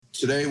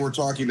Today we're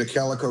talking to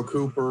Calico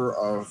Cooper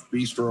of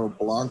Bistro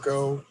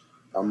Blanco,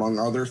 among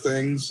other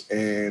things.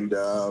 And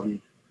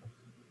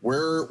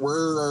where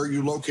are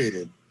you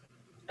located?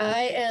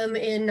 I am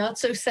in not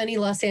so sunny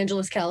Los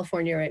Angeles,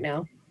 California right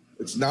now.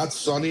 It's not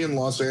sunny in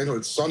Los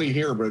Angeles. It's sunny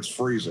here, but it's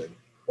freezing.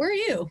 Where are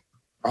you?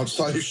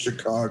 Outside of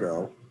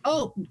Chicago.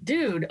 Oh,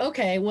 dude.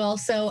 Okay. Well,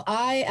 so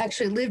I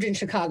actually lived in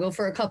Chicago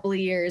for a couple of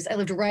years. I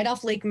lived right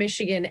off Lake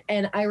Michigan,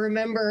 and I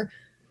remember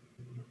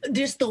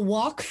just the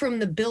walk from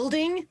the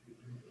building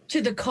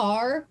to the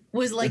car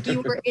was like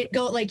you were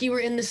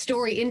in the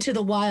story Into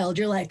the Wild.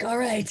 You're like, all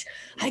right,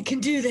 I can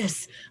do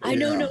this. I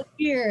know no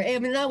fear. I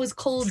mean, that was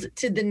cold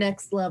to the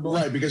next level.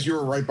 Right, because you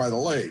were right by the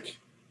lake.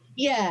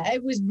 Yeah,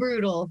 it was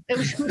brutal. It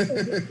was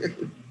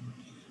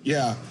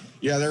Yeah.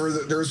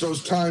 There's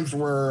those times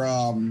where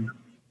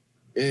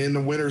in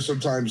the winter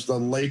sometimes the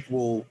lake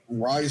will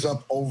rise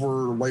up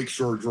over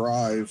Lakeshore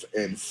Drive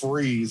and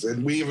freeze,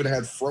 and we even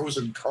had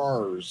frozen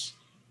cars.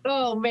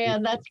 Oh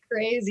man, that's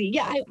crazy.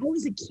 Yeah, I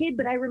was a kid,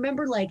 but I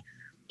remember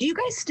do you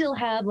guys still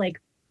have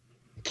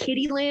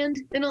Kittyland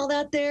and all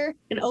that there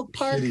in Oak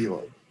Park?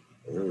 Kittyland.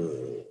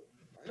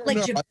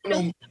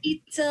 Geppetto's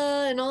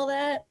Pizza and all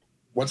that?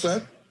 What's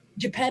that?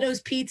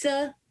 Geppetto's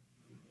Pizza.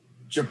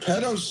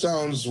 Geppetto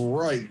sounds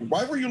right.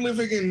 Why were you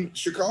living in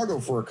Chicago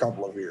for a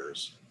couple of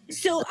years?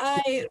 So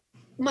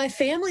my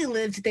family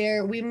lived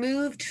there. We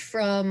moved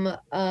from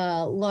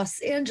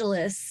Los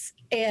Angeles,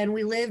 and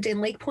we lived in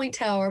Lake Point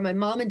Tower. My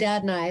mom and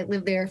dad and I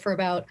lived there for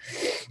about,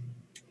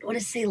 I want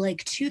to say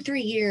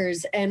 2-3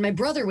 years, and my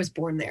brother was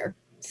born there.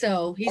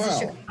 So he's a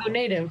Chicago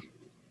native.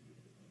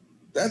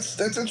 That's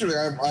interesting.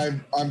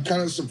 I'm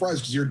kind of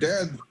surprised because your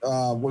dad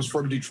was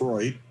from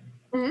Detroit.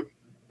 Mm-hmm.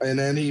 And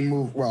then he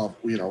moved,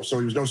 so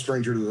he was no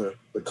stranger to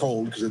the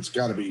cold, because it's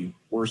got to be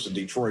worse in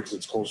Detroit because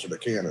it's closer to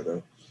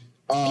Canada.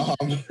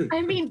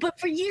 I mean, but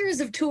for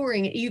years of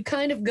touring, you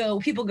kind of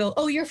people go,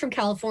 oh, you're from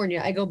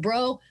California. I go,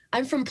 bro,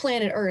 I'm from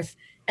planet Earth.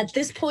 At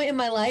this point in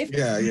my life,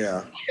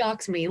 it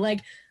shocks me.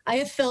 I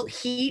have felt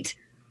heat,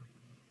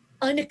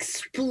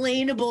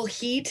 unexplainable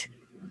heat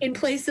in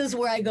places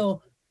where I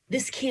go,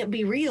 this can't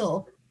be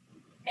real.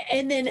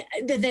 And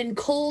then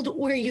cold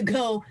where you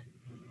go,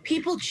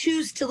 people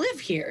choose to live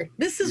here.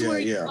 This is where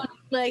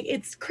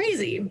it's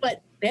crazy.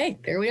 But hey,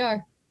 there we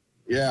are.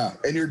 Yeah.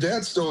 And your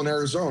dad's still in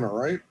Arizona,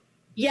 right?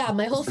 Yeah,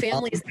 my whole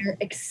family's there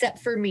except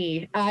for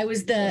me. I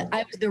was the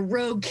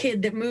rogue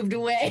kid that moved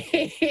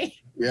away.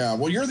 Yeah.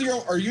 Well,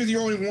 are you the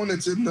only one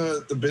that's in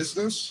the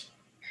business?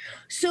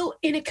 So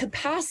in a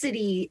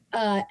capacity,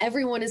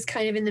 everyone is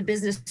kind of in the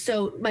business.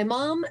 So my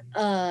mom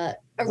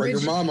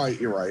your mom,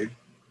 you're right.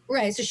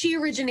 Right. So she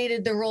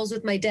originated the roles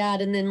with my dad,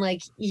 and then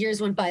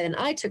years went by, then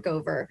I took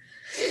over.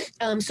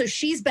 So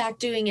she's back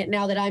doing it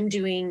now that I'm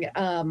doing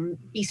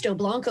Bistro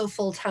Blanco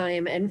full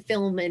time and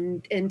film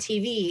and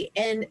TV.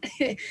 And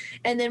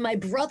and then my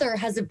brother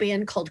has a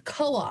band called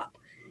Co-op.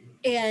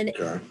 And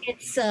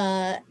it's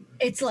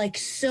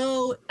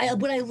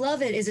what I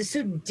love it is it's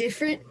so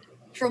different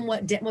from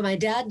what my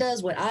dad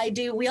does, what I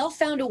do. We all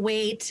found a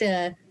way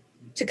to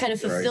kind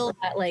of fulfill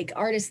that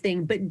artist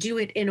thing, but do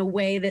it in a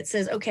way that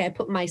says, okay, I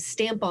put my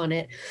stamp on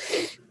it.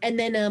 And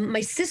then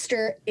my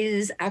sister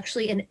is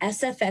actually an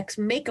SFX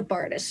makeup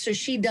artist. So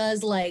she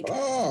does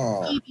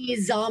TV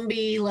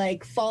zombie,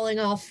 falling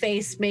off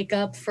face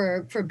makeup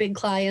for big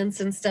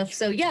clients and stuff.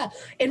 So yeah,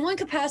 in one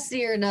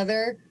capacity or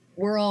another,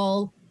 we're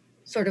all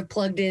sort of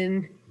plugged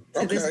in.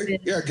 Okay.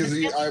 Yeah. Because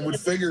I would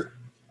figure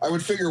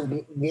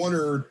one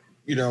or,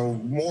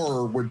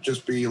 more would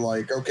just be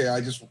okay,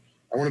 I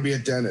want to be a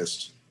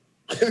dentist.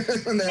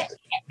 And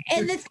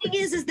the thing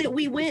is that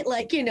we went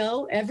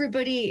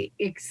everybody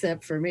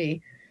except for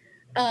me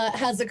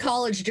has a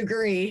college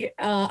degree.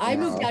 I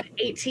moved out at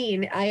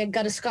 18. I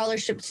got a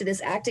scholarship to this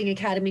acting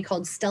academy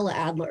called Stella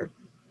Adler.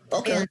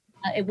 Okay. And,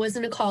 it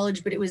wasn't a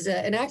college, but it was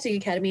an acting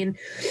academy. And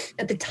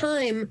at the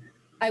time,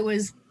 I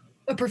was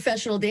a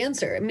professional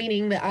dancer,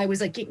 meaning that I was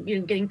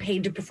getting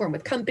paid to perform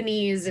with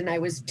companies, and I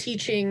was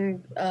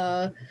teaching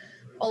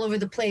all over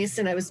the place,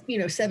 and I was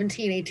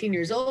 17, 18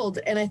 years old,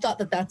 and I thought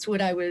that that's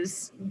what I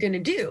was gonna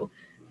do,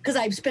 because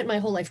I've spent my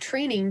whole life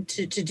training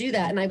to do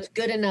that, and I was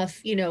good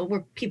enough,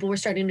 where people were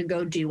starting to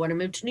go, do you want to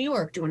move to New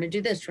York, do you want to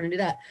do this, do you want to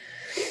do that?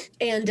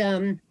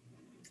 And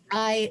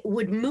I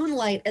would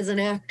moonlight as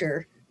an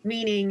actor,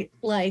 meaning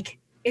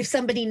if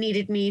somebody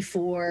needed me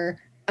for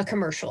a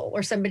commercial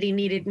or somebody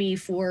needed me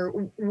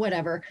for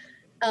whatever,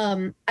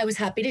 I was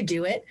happy to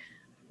do it.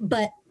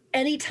 But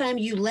anytime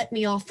you let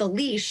me off the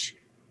leash,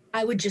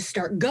 I would just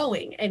start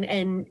going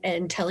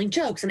and telling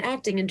jokes and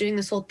acting and doing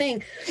this whole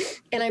thing.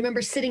 And I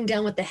remember sitting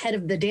down with the head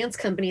of the dance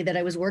company that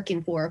I was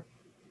working for,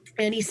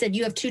 and he said,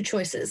 you have two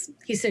choices.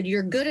 He said,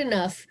 you're good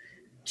enough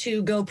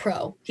to go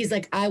pro. He's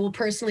like, I will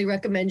personally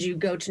recommend you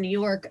go to New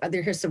York.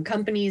 There's some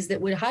companies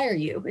that would hire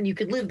you and you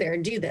could live there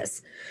and do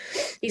this.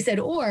 He said,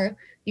 or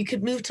you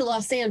could move to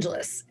Los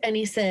Angeles. And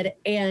he said,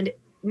 and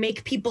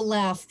make people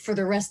laugh for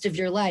the rest of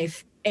your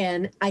life.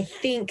 And I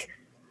think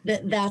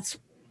that's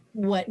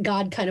what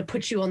God kind of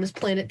put you on this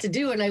planet to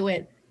do. And I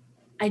went,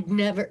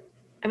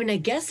 I mean, I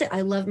guess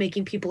I love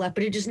making people laugh,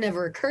 but it just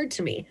never occurred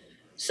to me.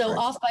 So Right.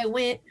 off I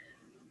went.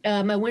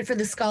 I went for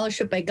the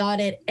scholarship, I got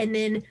it. And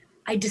then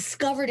I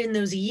discovered in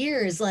those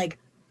years, like,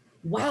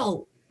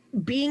 wow,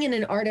 being in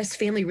an artist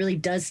family really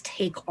does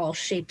take all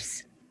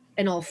shapes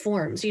and all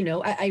forms.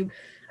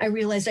 I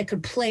realized I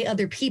could play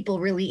other people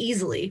really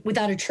easily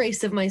without a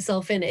trace of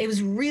myself in it. It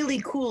was really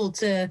cool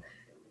to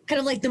kind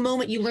of like the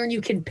moment you learn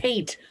you can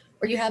paint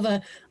or you have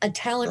a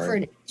talent for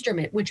Right. an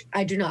instrument, which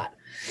I do not.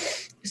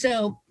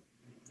 So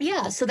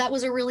yeah, so that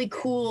was a really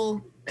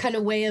cool kind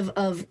of way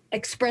of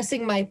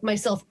expressing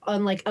myself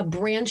on like a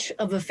branch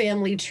of a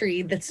family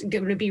tree that's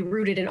going to be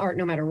rooted in art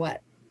no matter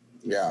what.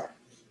 Yeah.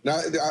 Now,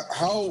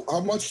 how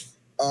much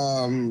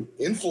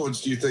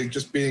influence do you think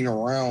just being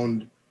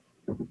around?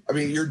 I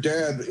mean, your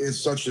dad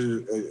is such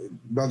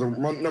another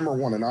number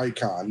one, an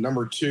icon.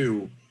 Number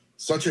two,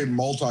 such a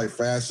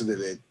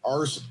multifaceted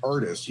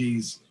artist.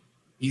 He's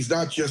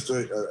not just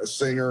a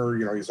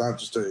singer. He's not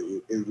just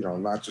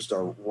not just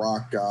a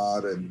rock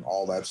god and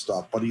all that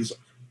stuff. But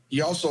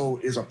he also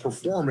is a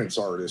performance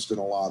artist in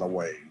a lot of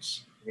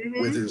ways with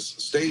Mm-hmm. his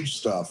stage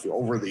stuff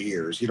over the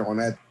years. And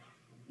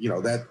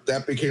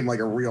that became like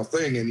a real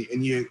thing. And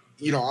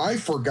I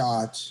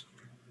forgot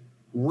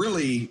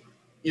really,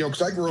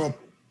 because I grew up,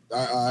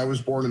 I was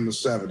born in the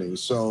 70s.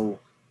 So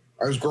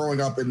I was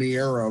growing up in the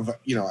era of,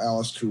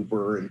 Alice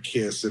Cooper and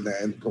Kiss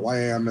and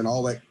glam and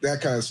all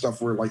that kind of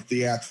stuff where like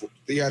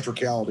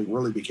theatricality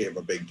really became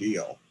a big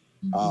deal.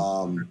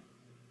 Um,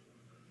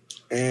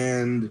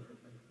 and,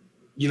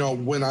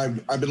 when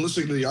I've been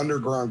listening to the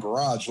Underground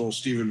Garage, little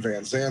Steven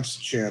Van Zant's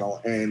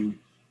channel, and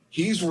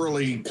he's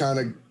really kind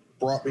of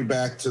brought me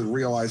back to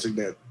realizing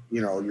that,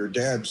 your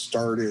dad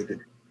started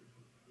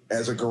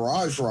as a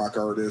garage rock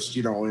artist,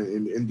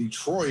 in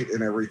Detroit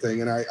and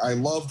everything. And I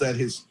love that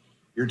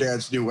your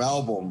dad's new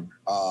album.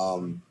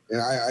 And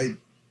I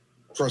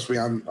trust me,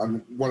 I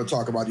want to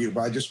talk about you,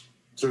 but I just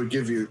sort of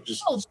give you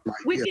just Oh, some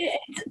idea.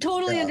 it's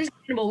totally Yeah.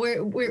 understandable.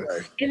 We're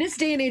Right. in this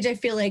day and age, I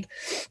feel like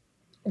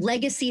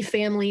legacy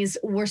families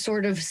were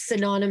sort of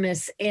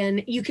synonymous,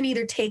 and you can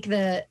either take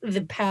the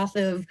path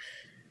of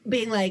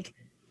being like,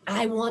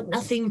 I want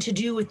nothing to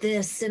do with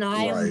this and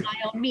I am Right. my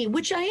own me,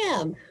 which I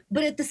am.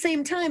 But at the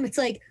same time, it's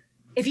like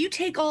if you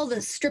take all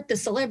the strip the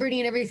celebrity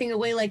and everything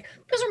away, like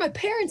those are my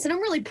parents and I'm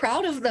really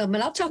proud of them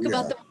and I'll talk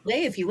about Yeah. them all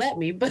day if you let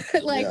me. But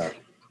like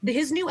Yeah.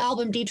 his new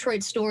album,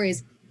 Detroit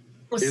Stories,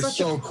 was It's such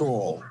so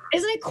cool.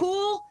 isn't it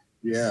cool?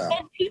 Yeah.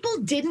 And people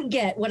didn't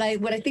get what I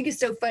think is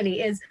so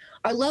funny is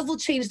our love will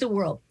change the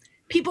world.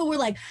 People were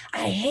like,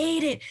 I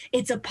hate it.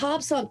 It's a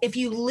pop song. If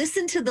you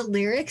listen to the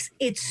lyrics,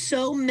 it's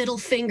so middle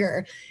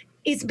finger.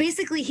 It's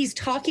basically he's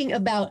talking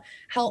about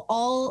how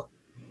all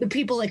the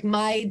people like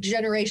my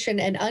generation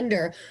and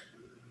under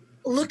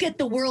look at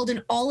the world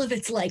and all of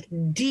its like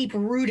deep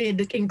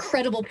rooted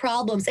incredible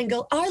problems and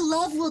go, our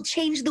love will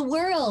change the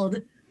world.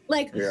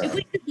 Like Yeah. if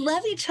we just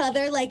love each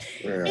other, like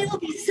Yeah. it'll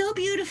be so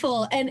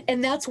beautiful.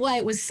 And that's why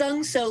it was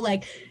sung so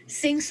like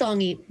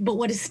sing-songy. But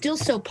what is still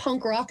so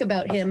punk rock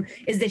about him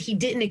is that he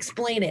didn't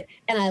explain it.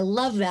 And I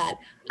love that.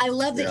 I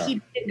love that Yeah.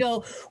 he didn't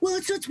go, well,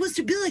 it's not supposed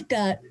to be like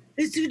that.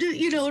 It's,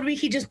 you know what I mean?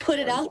 He just put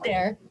it out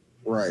there.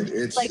 Right.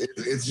 It's Like,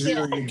 it's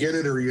yeah. either you get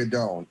it or you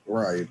don't.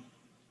 Right.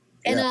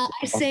 And Yeah.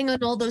 I sang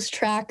on all those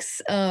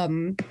tracks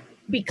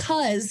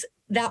because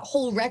that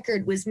whole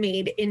record was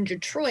made in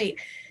Detroit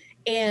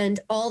and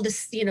all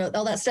this,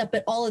 all that stuff,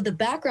 but all of the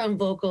background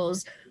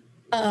vocals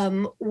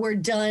were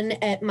done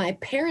at my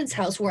parents'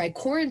 house where I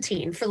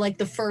quarantined for like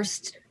the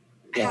first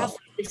half of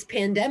this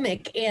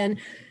pandemic. And,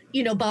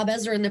 Bob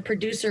Ezrin, the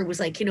producer, was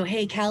like,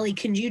 hey, Callie,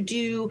 can you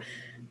do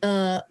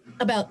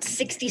about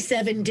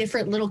 67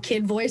 different little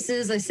kid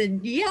voices? I said,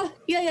 yeah.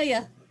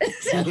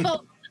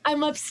 So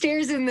I'm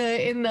upstairs in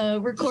the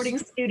recording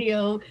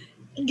studio.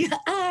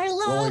 Our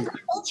love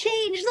will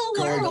change the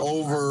Going world.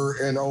 over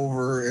and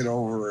over and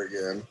over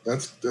again.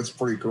 That's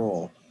pretty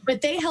cool. But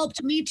they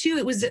helped me too.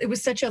 It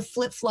was such a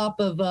flip flop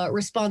of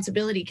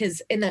responsibility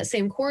because in that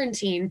same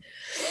quarantine,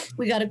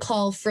 we got a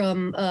call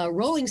from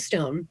Rolling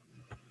Stone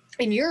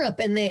in Europe,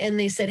 and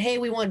they said, "Hey,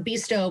 we want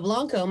Bisto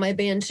Blanco, my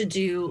band, to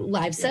do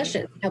live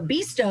sessions." Now,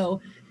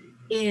 Bisto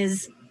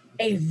is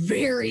a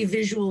very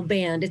visual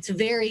band. It's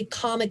very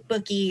comic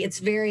booky. It's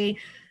very,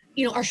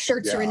 our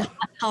shirts are in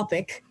Hot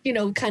Topic,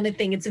 kind of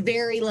thing. It's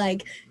very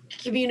like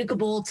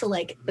communicable to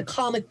like the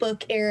comic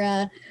book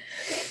era,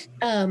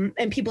 and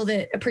people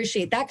that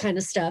appreciate that kind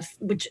of stuff,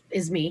 which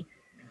is me.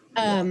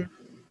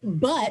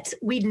 But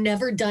we'd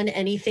never done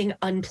anything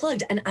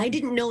unplugged, and I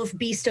didn't know if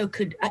Bisto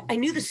could. I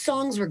knew the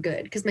songs were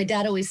good because my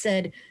dad always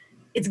said,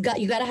 you got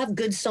to have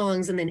good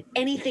songs, and then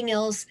anything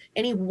else,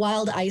 any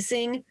wild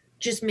icing,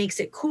 just makes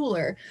it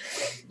cooler.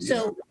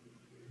 So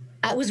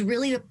I was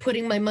really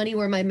putting my money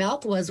where my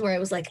mouth was, where I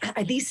was like,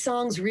 are these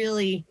songs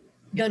really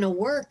gonna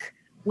work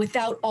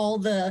without all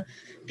the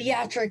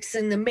theatrics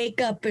and the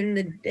makeup and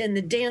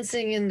the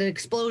dancing and the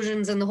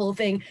explosions and the whole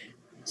thing?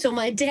 So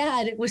my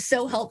dad was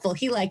so helpful.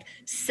 He like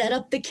set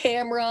up the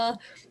camera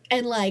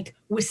and like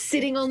was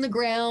sitting on the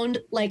ground,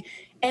 like,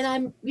 and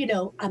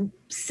I'm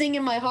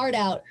singing my heart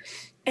out.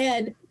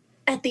 And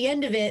at the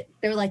end of it,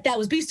 they were like, that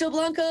was Bisto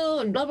Blanco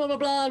and blah, blah, blah,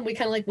 blah. And we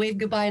kind of like waved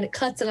goodbye and it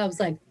cuts. And I was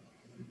like,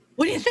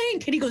 what do you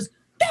think? And he goes,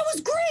 that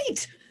was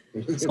great.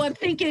 So I'm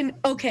thinking,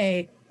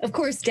 okay, of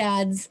course,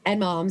 dads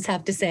and moms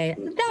have to say,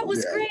 that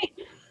was great.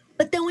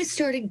 But then we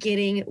started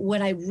getting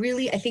what I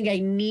think I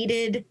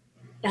needed,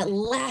 that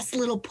last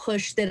little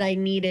push that I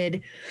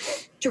needed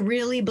to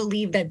really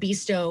believe that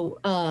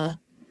Bisto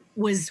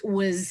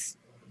was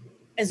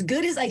as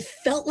good as I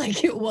felt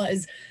like it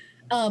was.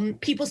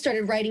 People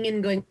started writing in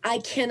and going, I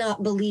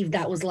cannot believe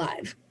that was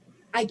live.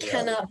 I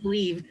cannot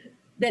believe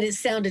that it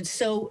sounded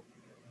so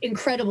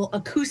incredible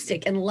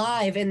acoustic and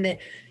live, and that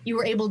you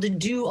were able to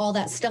do all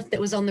that stuff that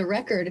was on the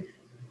record.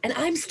 And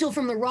I'm still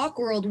from the rock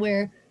world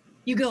where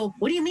you go,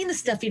 what do you mean the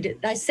stuff you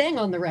did? I sang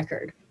on the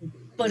record,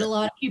 but a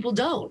lot of people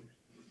don't.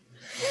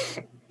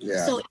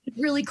 Yeah. So it's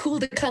really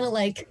cool to kind of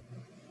like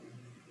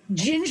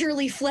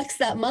gingerly flex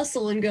that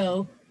muscle and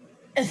go,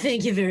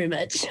 thank you very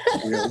much.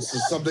 This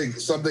is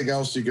something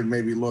else you can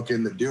maybe look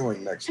into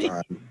doing next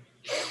time.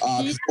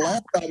 The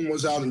last album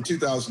was out in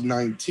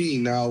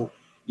 2019. Now,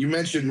 you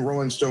mentioned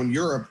Rolling Stone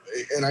Europe,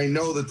 and I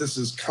know that this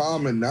is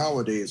common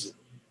nowadays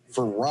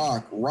for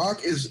rock.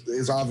 Rock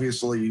is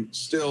obviously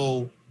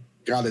still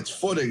got its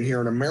footing here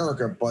in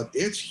America, but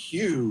it's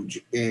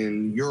huge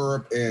in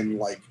Europe and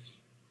like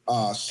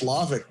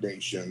Slavic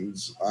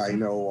nations. I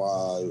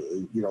know,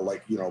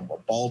 the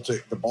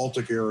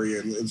Baltic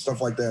area and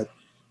stuff like that.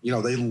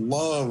 They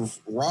love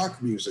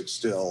rock music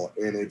still,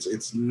 and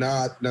it's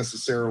not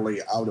necessarily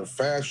out of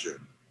fashion.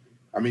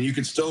 I mean, you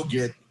can still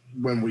get,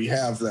 when we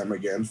have them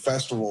again,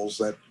 festivals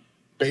that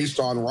based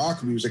on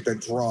rock music that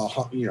draw,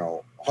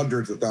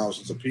 hundreds of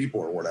thousands of people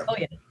or whatever.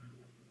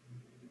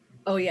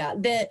 Oh yeah.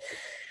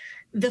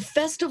 The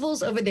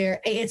festivals over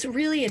there, it's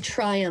really a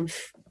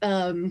triumph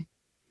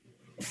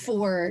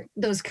for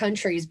those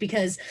countries,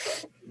 because,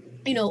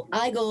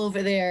 I go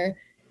over there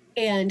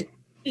and,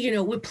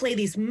 we play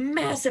these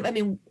massive,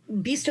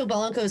 Bisto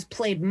Blanco's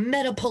played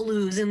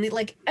Metapalooza, and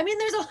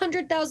there's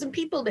 100,000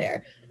 people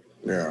there.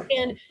 Yeah.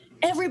 And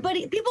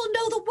people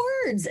know the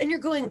words, and you're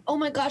going, oh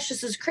my gosh,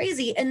 this is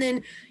crazy. And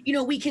then,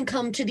 we can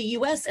come to the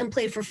US and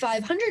play for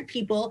 500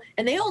 people,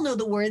 and they all know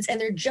the words, and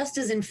they're just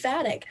as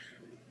emphatic.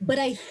 But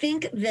I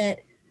think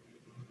that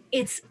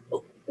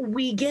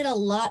we get a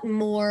lot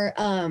more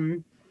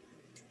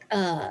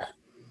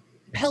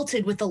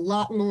pelted with a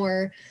lot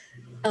more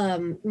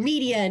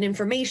media and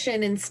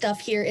information and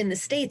stuff here in the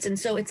States. And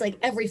so it's like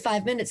every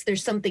 5 minutes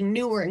there's something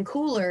newer and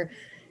cooler.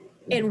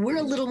 And we're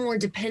a little more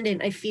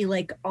dependent, I feel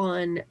like,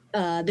 on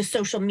the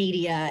social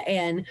media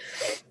and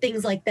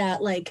things like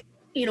that. Like,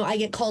 I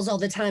get calls all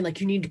the time, like,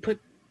 you need to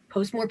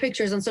post more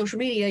pictures on social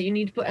media. You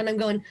need to and I'm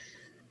going,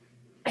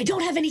 I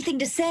don't have anything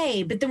to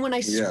say. But then when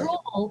I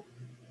scroll,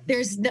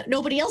 there's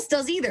nobody else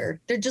does either.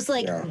 They're just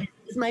like, this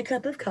is my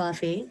cup of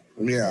coffee.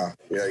 Yeah.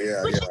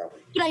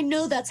 But I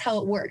know that's how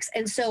it works.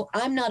 And so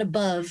I'm not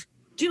above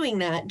doing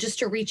that just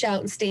to reach out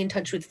and stay in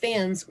touch with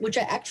fans, which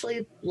I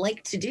actually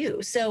like to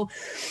do. So,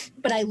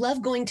 but I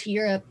love going to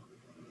Europe,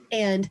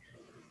 and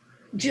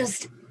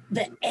just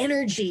the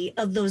energy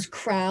of those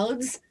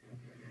crowds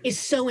is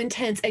so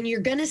intense. And you're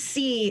going to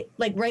see,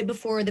 like right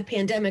before the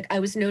pandemic, I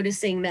was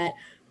noticing that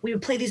we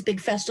would play these big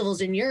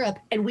festivals in Europe,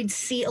 and we'd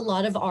see a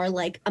lot of our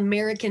like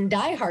American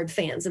diehard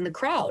fans in the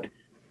crowd.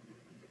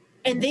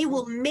 And they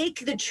will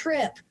make the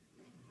trip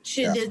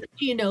to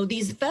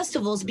these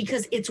festivals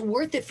because it's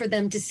worth it for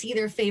them to see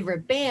their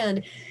favorite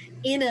band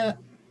in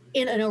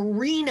an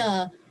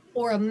arena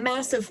or a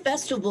massive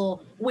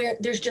festival where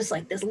there's just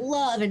like this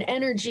love and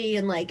energy,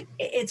 and like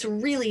it's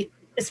really,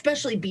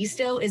 especially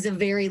Bisto is a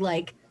very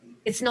like,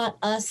 it's not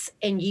us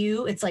and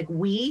you, it's like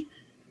we,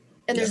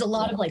 and there's a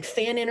lot of like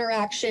fan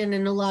interaction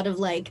and a lot of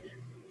like,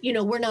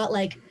 we're not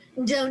like,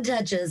 don't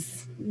touch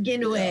us,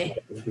 get away.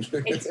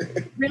 It's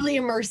really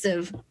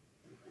immersive.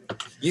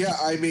 Yeah,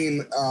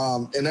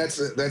 and that's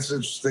the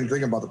interesting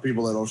thing about the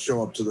people that'll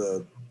show up to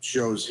the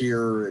shows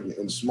here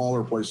in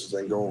smaller places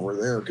and go over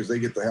there, because they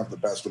get to have the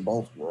best of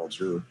both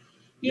worlds. I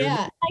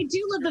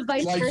do love the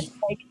vice versa.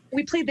 Like,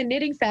 we played the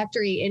Knitting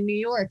Factory in New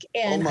York,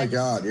 and oh my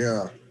God,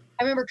 yeah.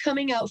 I remember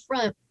coming out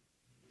front,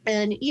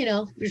 and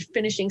we're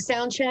finishing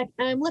sound check,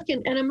 and I'm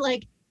looking, and I'm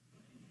like,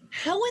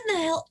 how in the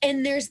hell?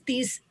 And there's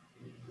these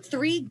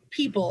 3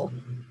 people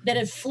that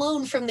had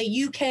flown from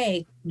the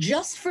UK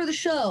just for the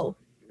show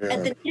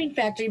at the Knitting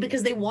Factory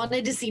because they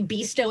wanted to see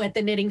Bisto at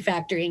the Knitting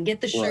Factory and get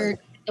the shirt,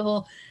 the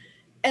whole.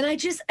 And I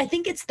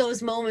think it's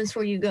those moments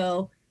where you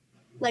go,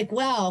 like,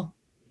 wow,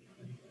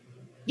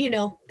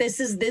 this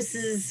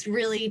is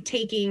really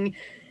taking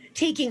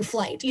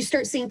flight. You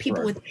start seeing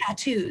people with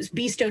tattoos,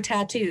 Bisto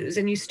tattoos,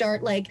 and you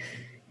start like,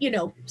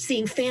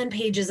 seeing fan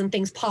pages and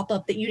things pop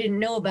up that you didn't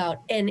know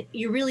about, and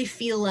you really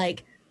feel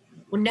like,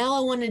 well, now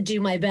I want to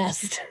do my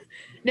best.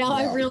 Now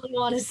I really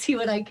want to see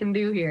what I can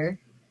do here.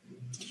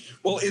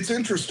 Well, it's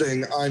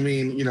interesting.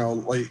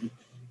 Like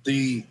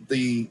the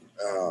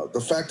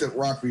fact that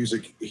rock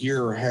music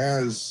here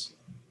has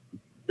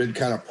been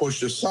kind of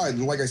pushed aside,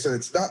 and like I said,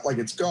 it's not like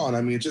it's gone.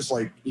 It's just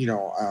like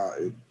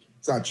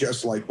it's not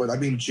just like, but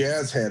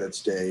jazz had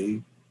its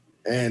day,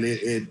 and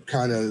it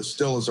kind of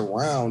still is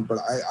around. But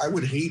I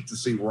would hate to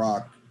see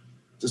rock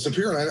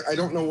disappear. And I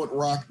don't know what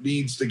rock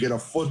needs to get a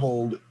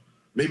foothold.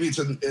 Maybe it's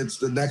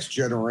the next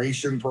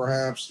generation,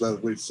 perhaps,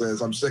 that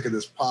says, I'm sick of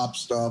this pop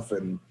stuff.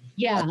 And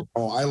yeah,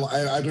 I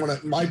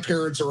want to. My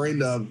parents are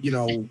into,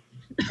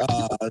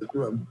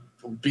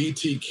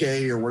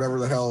 BTK or whatever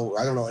the hell.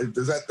 I don't know.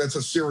 That's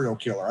a serial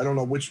killer. I don't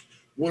know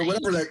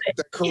whatever that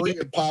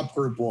Korean pop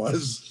group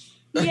was.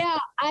 Yeah,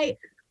 I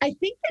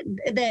think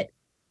that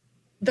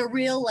the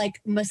real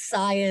like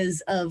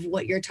messiahs of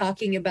what you're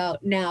talking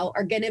about now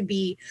are going to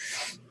be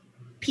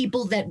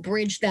people that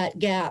bridge that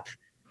gap.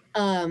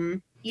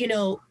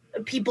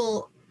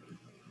 People,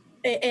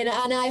 and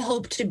I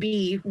hope to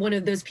be one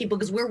of those people,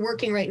 because we're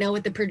working right now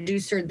with the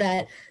producer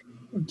that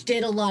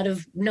did a lot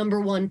of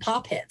 #1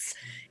 pop hits,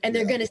 and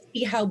they're going to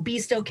see how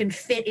Beasto can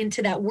fit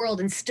into that world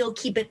and still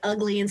keep it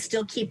ugly and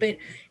still keep it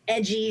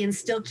edgy and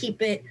still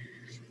keep it,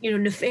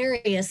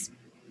 nefarious.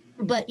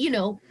 But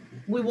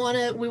we want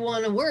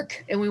to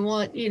work, and we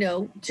want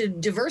to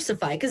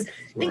diversify, because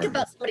think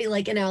about somebody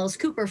like an Alice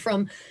Cooper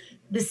from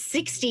the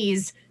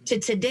 60s to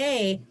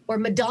today, or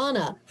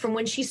Madonna from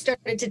when she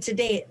started to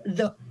today,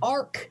 the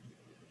arc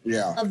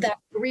of that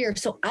career.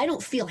 So I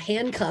don't feel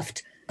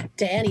handcuffed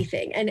to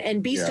anything.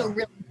 And Beasto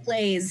really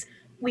plays.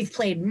 We've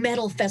played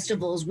metal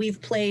festivals.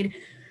 We've played,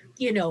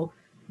 the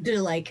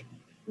like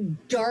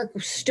dark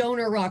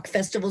stoner rock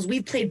festivals.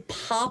 We've played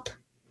pop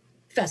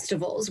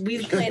festivals.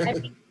 We've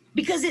played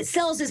because it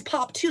sells as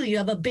pop too. You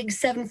have a big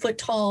 7-foot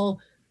tall,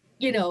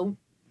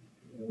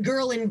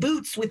 girl in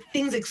boots with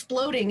things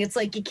exploding. It's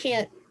like it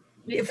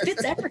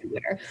fits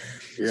everywhere.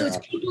 So it's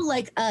people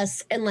like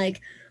us, and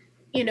like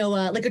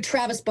a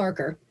Travis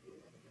Barker,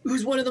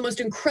 who's one of the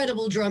most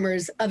incredible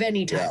drummers of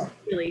any time,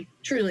 really,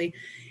 truly.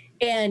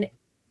 And,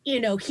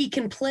 he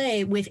can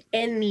play with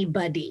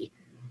anybody,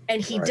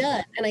 and he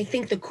does. And I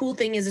think the cool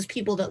thing is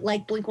people that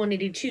like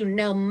Blink-182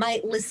 now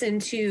might listen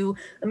to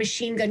a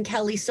Machine Gun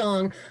Kelly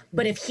song,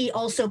 but if he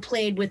also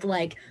played with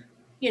like,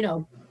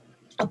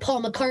 a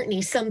Paul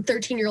McCartney, some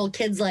 13-year-old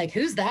kid's like,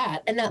 who's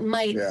that? And that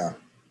might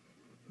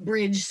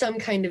bridge some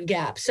kind of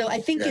gap. So I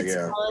think it's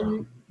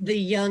on the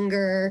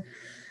younger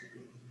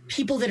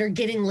people that are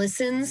getting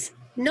listens.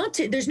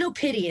 There's no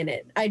pity in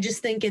it. I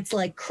just think it's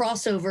like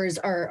crossovers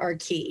are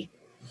key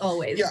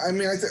always. Yeah, I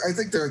mean, I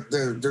think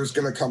there's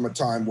going to come a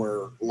time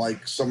where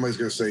like somebody's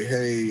going to say,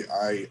 hey,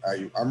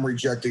 I'm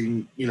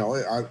rejecting,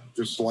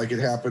 just like it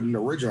happened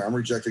originally. I'm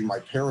rejecting my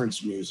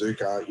parents' music.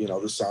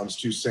 This sounds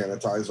too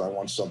sanitized. I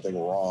want something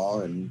raw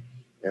and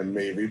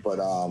maybe, but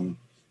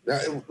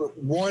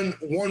one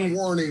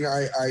warning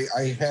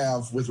I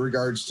have with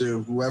regards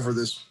to whoever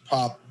this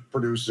pop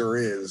producer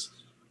is.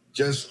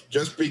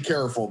 Just be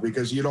careful,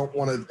 because you don't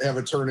want to have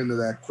it turn into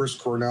that Chris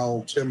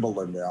Cornell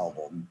Timbaland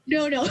album.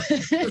 No. No,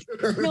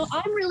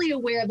 I'm really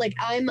aware of, like,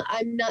 I'm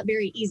not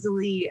very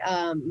easily,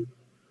 I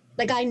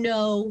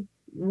know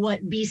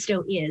what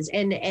Beasto is.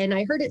 And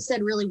I heard it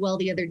said really well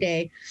the other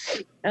day.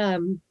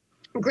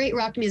 Great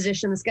rock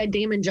musician, this guy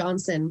Damon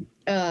Johnson,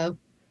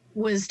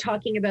 was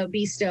talking about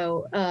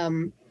Beasto,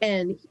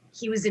 and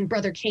he was in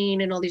Brother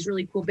Kane and all these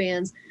really cool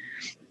bands.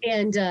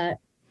 And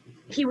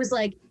he was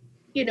like,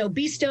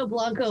 Beasto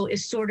Blanco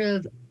is sort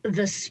of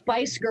the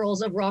Spice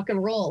Girls of rock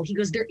and roll. He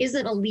goes, there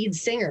isn't a lead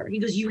singer. He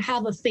goes, you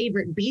have a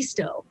favorite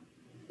Beasto.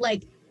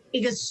 Like, he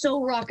goes,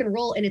 so rock and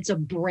roll, and it's a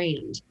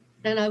brand.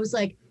 And I was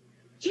like,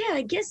 yeah,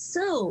 I guess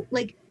so.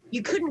 Like,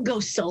 you couldn't go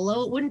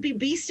solo. It wouldn't be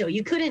Beasto.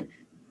 You couldn't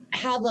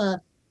have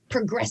a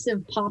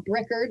progressive pop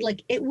record.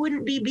 Like, it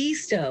wouldn't be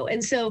Beasto.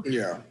 And so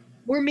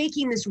we're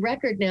making this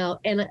record now.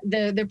 And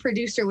the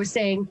producer was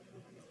saying,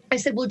 I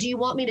said, well, do you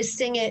want me to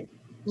sing it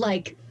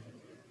like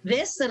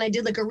this? And I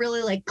did like a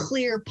really like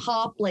clear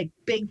pop, like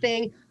big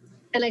thing.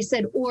 And I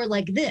said, or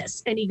like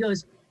this. And he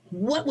goes,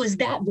 what was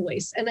that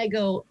voice? And I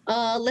go,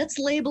 let's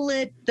label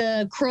it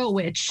the Crow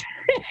Witch.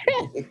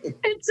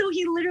 And so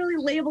he literally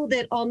labeled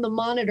it on the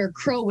monitor,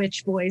 Crow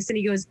Witch voice. And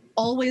he goes,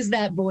 always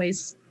that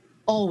voice,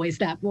 always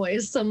that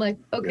voice. So I'm like,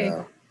 okay.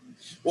 Yeah.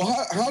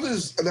 Well, how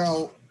does,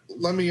 now,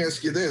 let me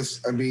ask you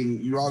this. I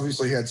mean, you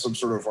obviously had some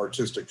sort of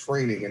artistic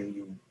training,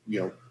 and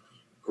you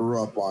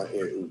grew up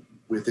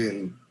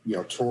within,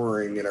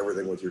 touring and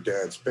everything with your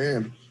dad's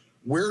band.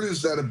 Where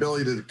does that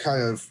ability to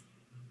kind of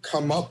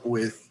come up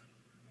with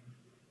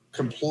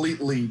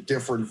completely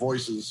different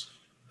voices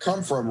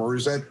come from? Or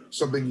is that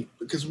something,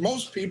 because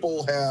most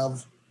people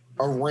have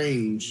a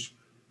range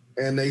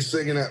and they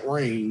sing in that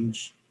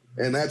range,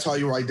 and that's how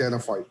you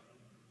identify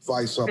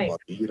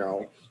somebody,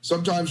 right.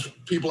 Sometimes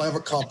people have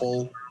a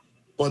couple,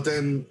 but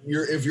then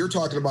if you're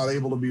talking about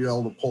able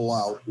to pull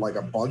out like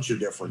a bunch of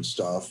different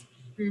stuff,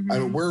 I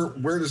mean,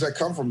 where does that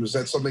come from? Is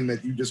that something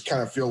that you just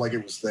kind of feel like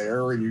it was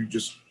there and you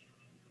just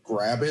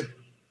grab it?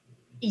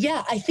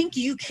 Yeah, I think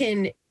you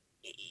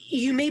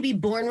may be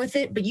born with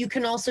it, but you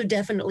can also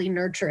definitely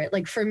nurture it.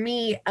 Like for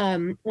me,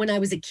 when I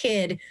was a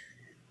kid,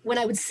 when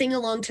I would sing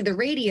along to the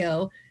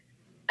radio,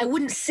 I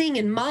wouldn't sing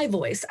in my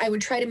voice. I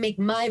would try to make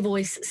my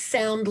voice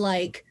sound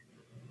like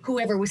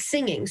whoever was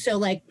singing. So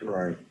like,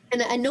 right.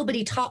 And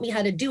nobody taught me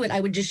how to do it. I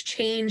would just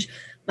change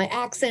my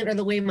accent or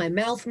the way my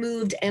mouth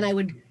moved, and I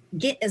would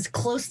get as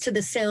close to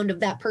the sound of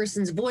that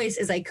person's voice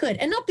as I could,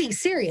 and not being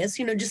serious,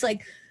 just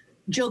like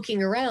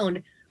joking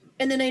around.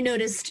 And then I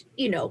noticed,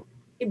 in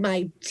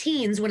my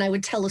teens, when I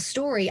would tell a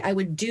story, I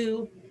would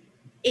do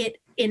it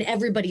in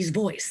everybody's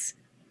voice.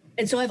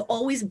 And so I've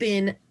always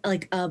been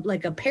like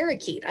a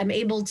parakeet. I'm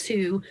able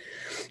to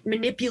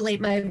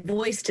manipulate my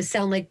voice to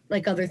sound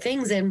like other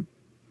things. And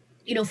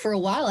for a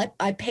while,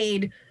 I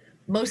paid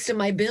most of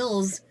my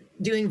bills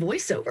doing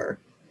voiceover.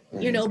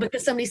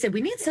 Because somebody said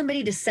we need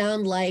somebody to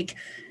sound like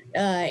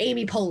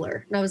Amy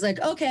Poehler, and I was like,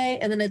 okay.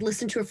 And then I'd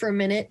listen to her for a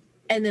minute,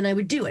 and then I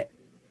would do it.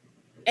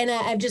 And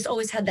I've just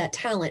always had that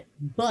talent,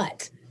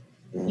 but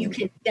you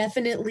can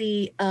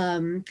definitely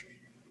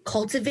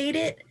cultivate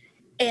it.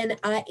 And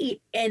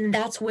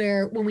that's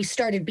where, when we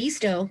started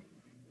Beasto,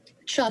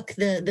 Chuck,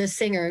 the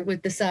singer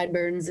with the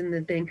sideburns and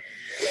the thing,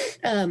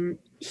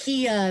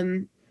 he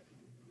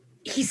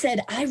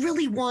said, I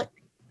really want,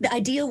 the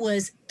idea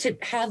was to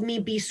have me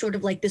be sort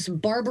of like this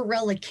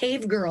Barbarella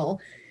cave girl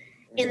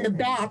in the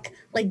back,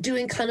 like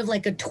doing kind of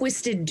like a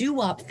twisted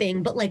doo-wop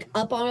thing, but like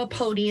up on a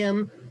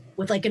podium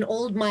with like an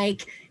old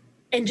mic,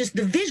 and just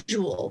the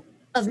visual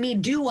of me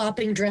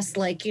doo-wopping dressed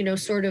like,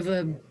 sort of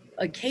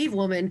a cave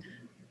woman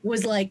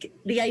was like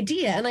the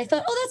idea. And I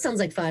thought, oh, that sounds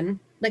like fun.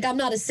 Like, I'm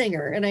not a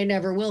singer, and I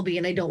never will be,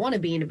 and I don't want to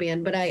be in a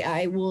band, but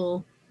I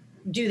will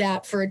do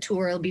that for a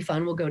tour. It'll be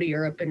fun. We'll go to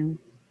Europe and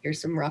hear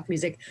some rock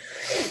music.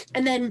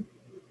 And then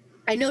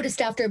I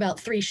noticed after about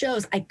 3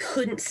 shows, I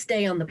couldn't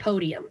stay on the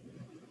podium.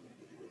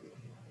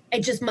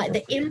 It just,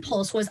 the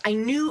impulse was, I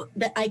knew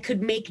that I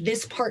could make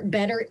this part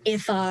better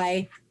if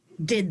I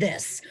did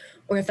this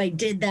or if I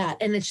did that.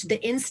 And it's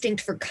the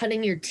instinct for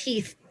cutting your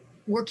teeth,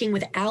 working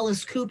with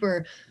Alice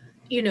Cooper,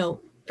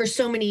 for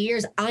so many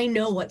years. I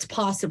know what's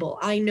possible.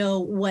 I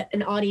know what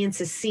an audience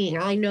is seeing.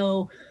 I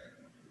know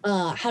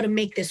how to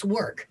make this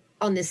work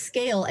on this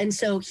scale. And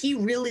so he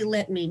really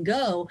let me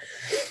go.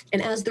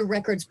 And as the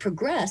records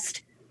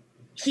progressed,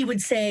 he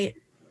would say,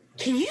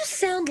 can you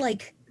sound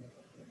like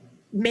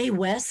Mae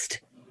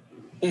West?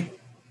 And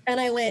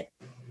I went,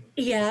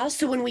 yeah.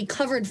 So when we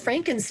covered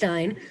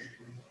Frankenstein,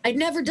 I'd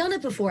never done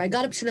it before. I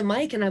got up to the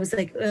mic and I was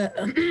like,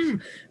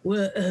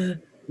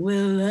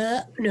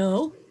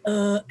 no.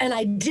 And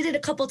I did it a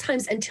couple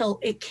times until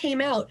it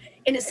came out,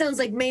 and it sounds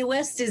like Mae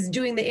West is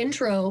doing the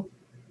intro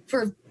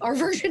for our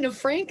version of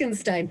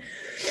Frankenstein.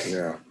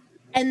 Yeah.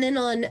 And then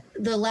on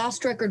the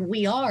last record,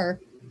 We Are,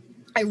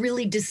 I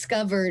really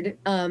discovered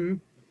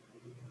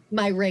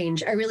my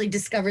range. I really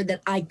discovered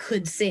that I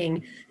could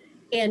sing.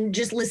 And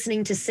just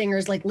listening to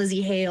singers like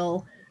Lizzie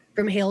Hale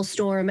from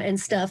Hailstorm and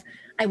stuff,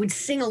 I would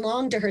sing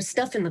along to her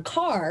stuff in the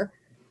car,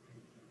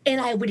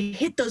 and I would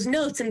hit those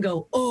notes and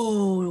go,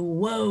 oh,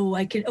 whoa,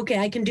 I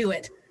can do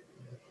it.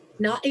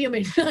 Not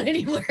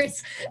anywhere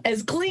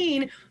as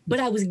clean,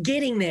 but I was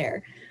getting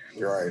there.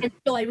 Right. And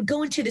so I would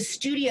go into the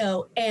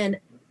studio, and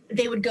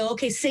they would go,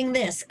 okay, sing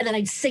this. And then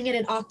I'd sing it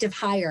an octave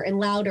higher and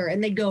louder,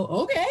 and they'd go,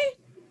 okay,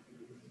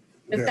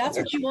 if that's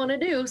what you want to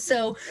do.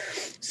 So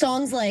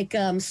songs like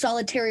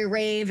Solitary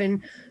Rave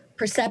and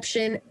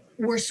Perception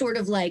were sort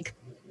of like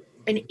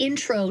an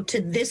intro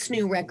to this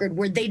new record,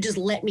 where they just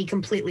let me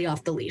completely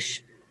off the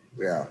leash.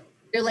 Yeah.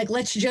 They're like,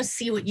 let's just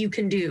see what you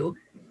can do.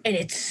 And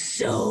it's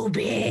so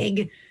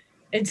big.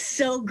 It's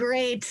so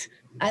great.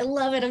 I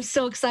love it. I'm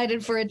so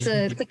excited for it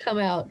to come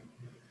out.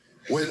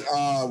 When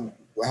I'm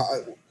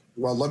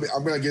going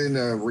to get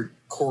into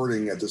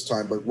recording at this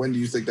time, but when do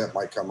you think that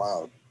might come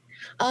out?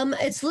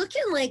 It's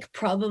looking like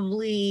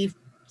probably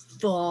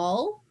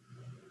fall.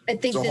 I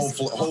think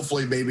so.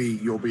 Hopefully, maybe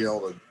you'll be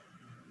able to,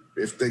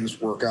 if things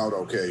work out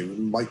okay, you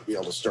might be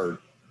able to start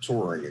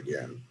touring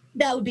again.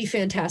 That would be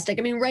fantastic.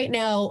 I mean, right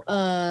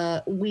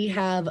now we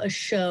have a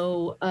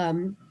show.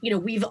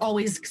 We've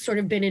always sort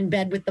of been in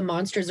bed with the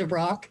Monsters of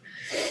Rock,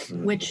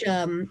 which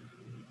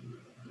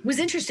was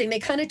interesting. They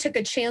kind of took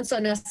a chance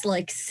on us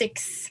like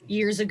 6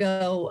 years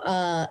ago,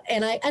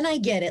 and I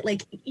get it.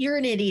 Like, you're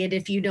an idiot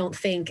if you don't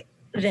think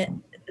that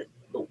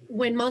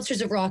when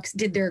Monsters of Rock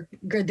did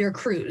their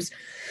cruise,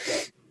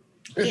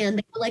 and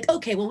they were like,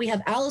 okay, well, we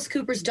have Alice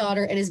Cooper's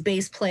daughter and his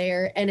bass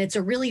player, and it's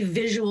a really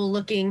visual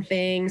looking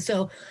thing.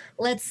 So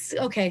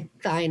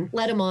fine,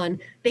 let them on.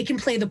 They can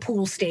play the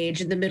pool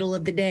stage in the middle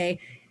of the day.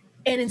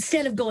 And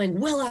instead of going,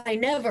 well, I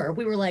never,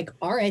 we were like,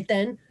 all right,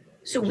 then.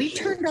 So we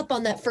turned up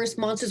on that first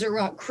Monsters of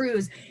Rock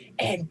cruise,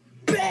 and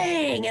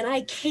bang, and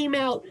I came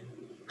out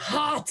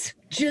hot,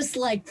 just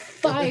like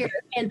fire.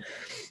 And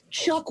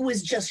Chuck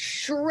was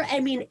just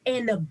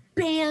and the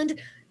band,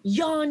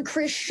 Jan,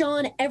 Chris,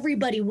 Sean,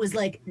 everybody was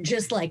like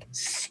just like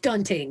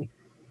stunting,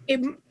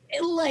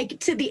 like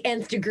to the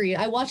nth degree.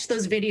 I watched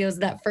those videos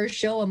that first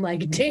show. I'm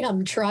like,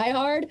 damn, try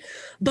hard.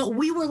 But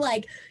we were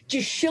like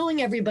just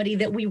showing everybody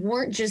that we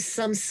weren't just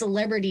some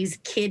celebrity's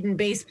kid and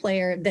bass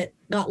player that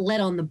got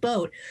let on the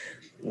boat.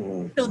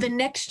 So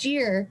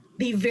the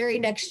very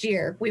next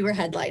year, we were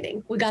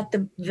headlining. We got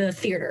the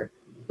theater.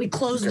 We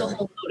closed the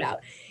whole boat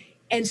out.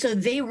 And so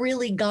they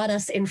really got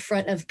us in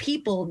front of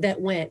people that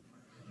went,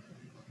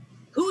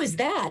 who is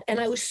that? And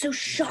I was so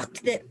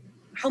shocked that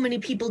how many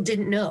people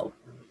didn't know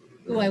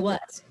who I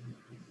was.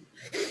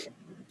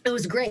 It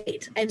was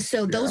great. And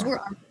so those were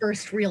our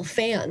first real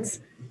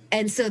fans.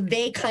 And so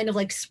they kind of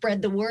like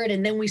spread the word.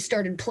 And then we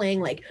started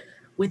playing like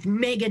with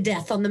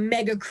Megadeth on the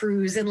Mega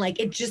Cruise. And like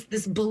it just,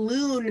 this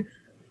balloon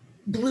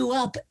blew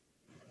up.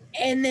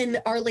 And then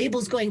our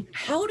label's going,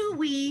 how do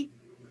we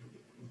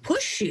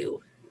push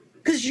you?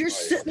 Because you're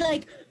so,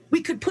 like,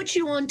 we could put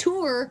you on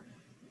tour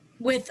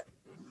with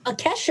a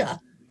Kesha.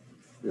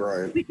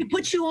 Right. We could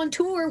put you on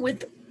tour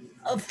with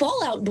a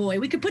Fall Out Boy.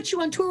 We could put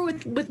you on tour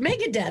with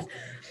Megadeth.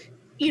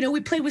 You know,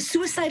 we played with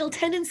Suicidal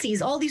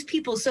Tendencies, all these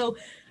people. So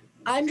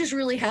I'm just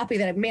really happy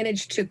that I've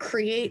managed to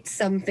create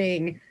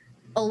something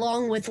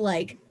along with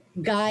like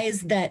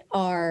guys that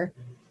are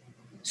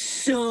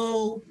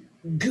so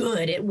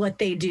good at what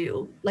they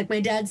do. Like my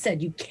dad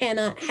said, you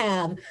cannot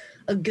have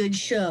a good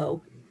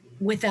show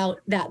without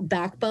that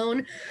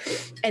backbone.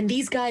 And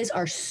these guys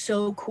are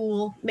so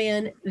cool,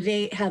 man.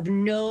 They're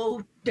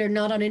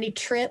not on any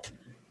trip.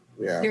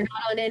 Yeah. They're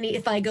not on any,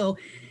 if I go,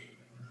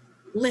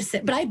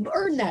 listen, but I've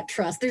earned that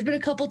trust. There's been a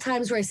couple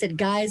times where I said,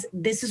 guys,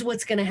 this is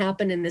what's going to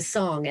happen in this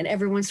song. And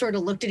everyone sort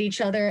of looked at each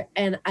other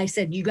and I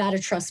said, you got to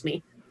trust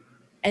me.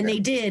 And they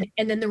did.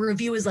 And then the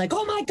review was like,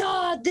 oh my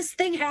God, this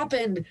thing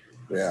happened.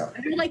 Yeah.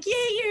 And they're like, yay,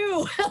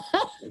 you.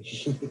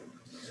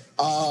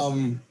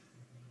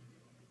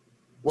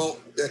 Well,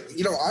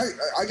 you know,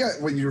 I got,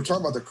 when you were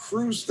talking about the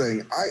cruise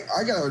thing,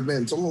 I got to admit,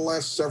 until the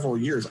last several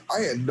years,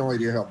 I had no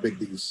idea how big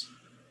these,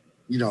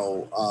 you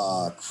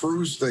know,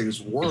 cruise things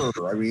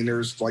were. I mean,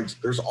 there's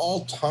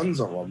all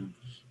tons of them.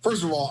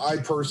 First of all, I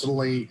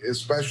personally,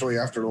 especially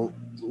after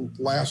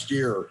last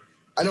year,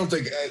 I don't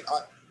think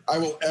I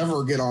will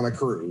ever get on a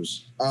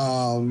cruise.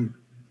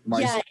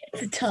 Yeah,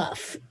 it's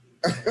tough.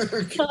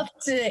 Tough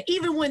to,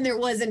 even when there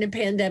wasn't a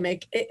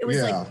pandemic, it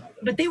was like,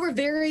 but they were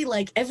very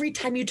like, every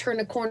time you turn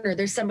a corner,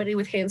 there's somebody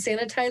with hand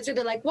sanitizer.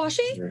 They're like,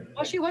 washi.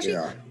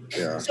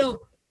 Yeah. So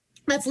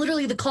that's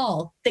literally the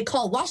call. They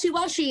call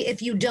washi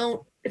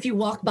if you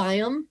walk by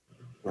them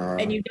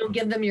and you don't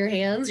give them your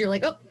hands, you're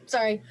like, oh,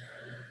 sorry.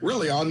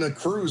 Really, on the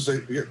cruise,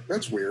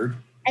 that's weird.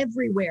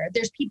 Everywhere.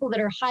 There's people that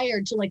are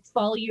hired to like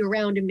follow you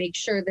around and make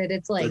sure that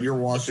it's like, that you're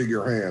washing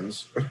your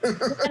hands. I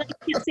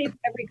can't say for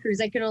every cruise.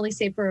 I can only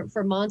say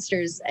for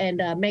Monsters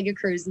and Mega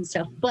Cruise and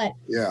stuff. But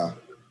yeah,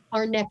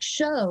 our next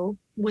show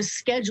was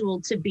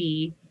scheduled to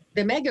be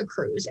the Mega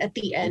Cruise at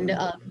the end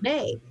of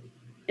May.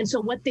 And so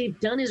what they've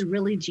done is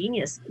really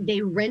genius.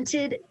 They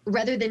rented,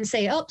 rather than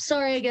say, oh,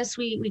 sorry, I guess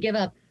we give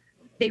up.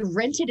 They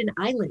rented an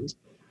island.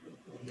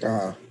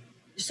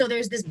 So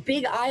there's this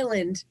big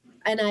island,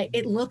 and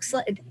it looks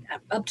like,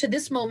 up to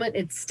this moment,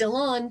 it's still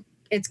on.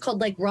 It's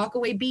called like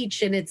Rockaway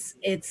Beach, and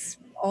it's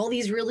all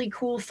these really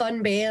cool,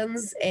 fun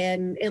bands,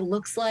 and it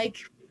looks like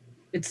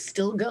it's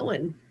still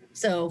going.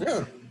 So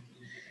yeah.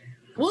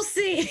 We'll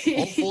see.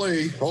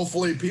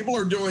 Hopefully people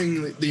are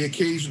doing the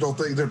occasional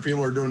thing that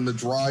people are doing, the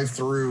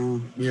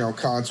drive-through, you know,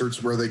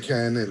 concerts where they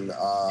can. And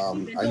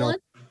I know.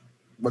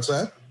 What's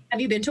that?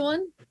 Have you been to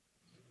one?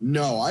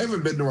 No, I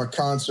haven't been to a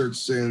concert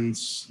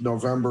since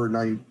November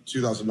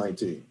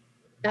 2019.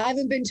 I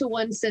haven't been to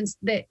one since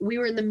that we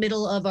were in the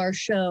middle of our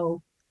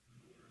show.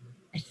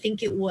 I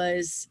think it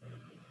was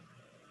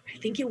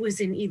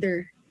in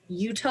either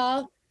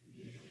Utah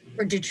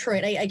or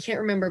Detroit. I can't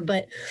remember,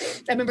 but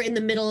I remember in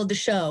the middle of the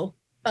show,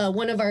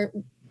 one of our,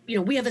 you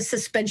know, we have a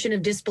suspension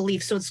of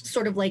disbelief. So it's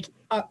sort of like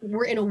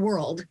we're in a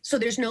world. So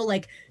there's no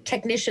like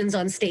technicians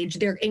on stage.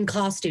 They're in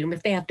costume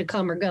if they have to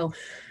come or go.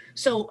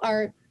 So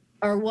our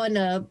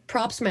one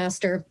props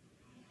master,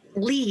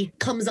 Lee,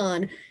 comes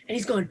on and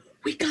he's going,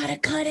 we gotta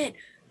cut it.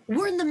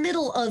 We're in the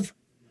middle of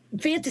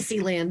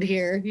Fantasyland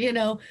here, you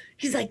know.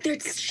 He's like, they're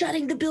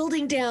shutting the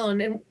building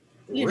down. And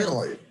you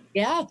know,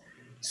 yeah.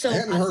 So I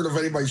hadn't heard of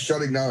anybody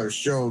shutting down a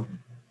show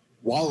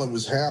while it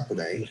was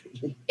happening.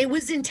 It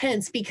was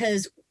intense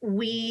because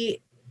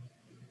we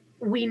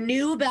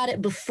knew about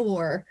it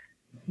before,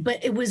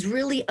 but it was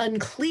really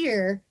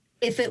unclear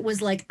if it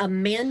was like a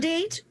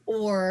mandate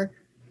or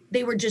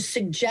they were just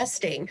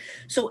suggesting.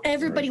 So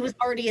everybody was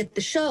already at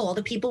the show. All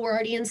the people were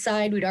already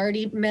inside. We'd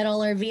already met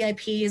all our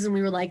VIPs, and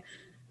we were like,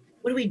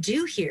 what do we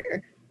do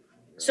here?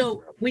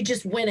 So we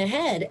just went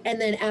ahead.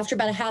 And then after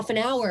about a half an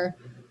hour,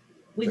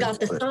 we got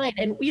the sign.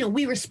 And, you know,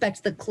 we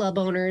respect the club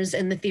owners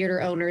and the theater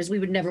owners. We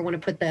would never want to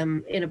put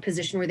them in a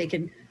position where they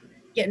could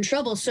get in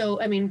trouble. So,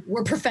 I mean,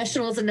 we're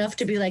professionals enough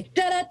to be like,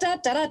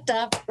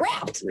 da-da-da-da-da-da,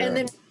 wrapped. Yeah. And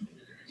then,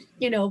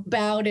 you know,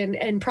 bowed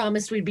and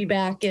promised we'd be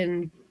back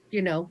and,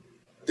 you know.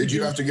 Did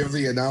you have to give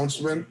the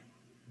announcement?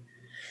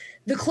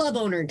 The club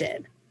owner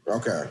did.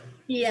 Okay.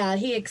 Yeah,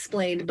 he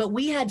explained. But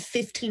we had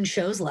 15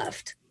 shows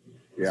left.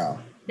 Yeah.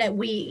 That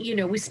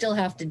we still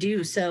have to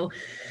do. So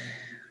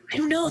I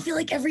don't know. I feel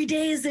like every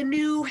day is a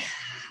new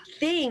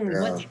thing.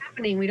 Yeah. What's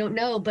happening? We don't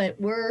know, but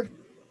we're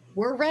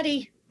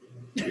ready.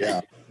 Yeah.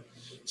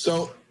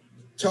 So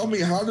tell me,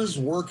 how does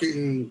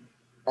working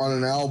on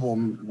an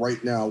album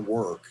right now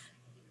work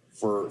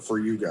for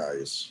you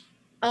guys?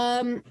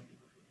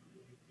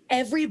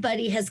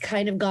 Everybody has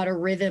kind of got a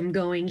rhythm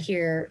going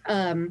here.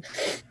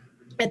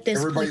 at this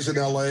Everybody's point.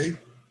 in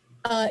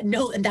LA?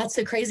 No, and that's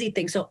the crazy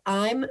thing. So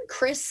I'm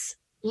Chris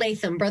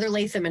Latham, Brother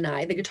Latham, and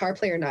I, the guitar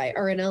player and I,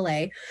 are in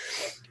LA.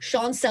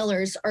 Sean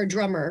Sellers, our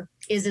drummer,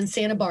 is in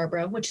Santa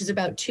Barbara, which is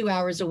about 2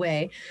 hours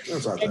away.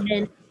 That's not And that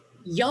then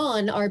bad.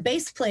 Jan, our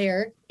bass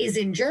player, is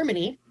in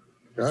Germany.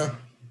 Yeah.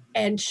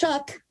 And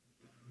Chuck,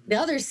 the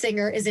other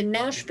singer, is in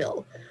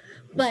Nashville.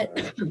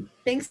 But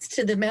thanks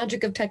to the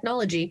magic of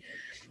technology,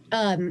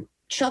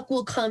 Chuck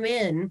will come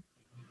in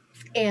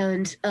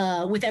and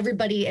with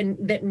everybody and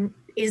that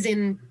is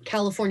in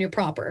California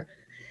proper.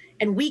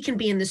 And we can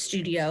be in the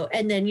studio,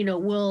 and then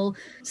we'll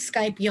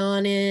Skype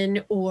Jan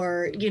in,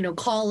 or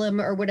call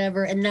him or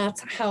whatever, and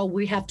that's how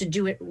we have to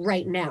do it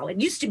right now. It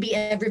used to be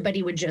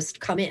everybody would just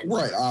come in,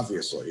 Right?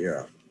 Obviously,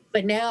 yeah.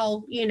 but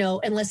now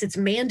unless it's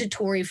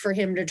mandatory for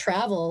him to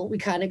travel, we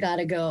kind of got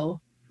to go.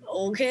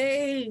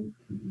 Okay,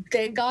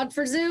 thank God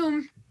for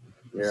Zoom.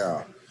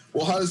 Yeah.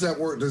 Well, how does that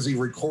work? Does he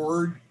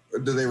record?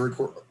 Do they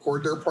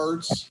record their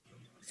parts?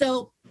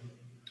 So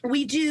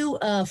we do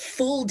a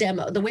full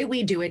demo. The way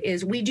we do it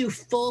is we do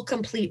full,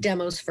 complete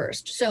demos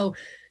first. So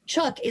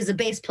Chuck is a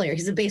bass player.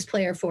 He's a bass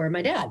player for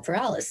my dad, for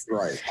Alice.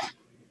 Right.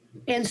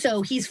 And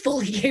so he's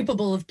fully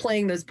capable of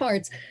playing those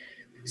parts.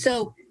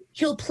 So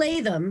he'll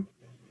play them,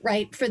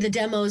 right, for the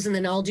demos, and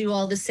then I'll do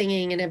all the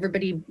singing, and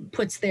everybody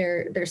puts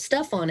their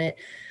stuff on it.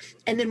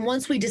 And then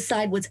once we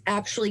decide what's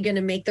actually going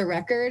to make the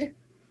record,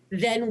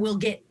 then we'll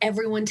get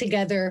everyone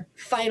together,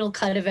 final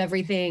cut of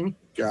everything.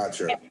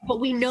 Gotcha. But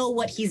we know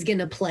what he's going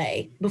to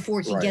play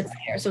before he Right. gets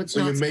there. So it's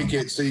So not you make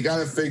it. So you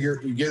got to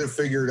you get it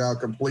figured out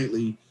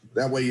completely.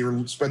 That way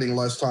you're spending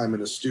less time in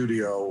the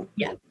studio.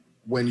 Yeah.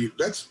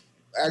 That's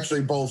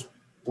actually both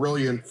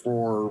brilliant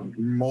for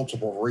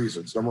multiple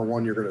reasons. Number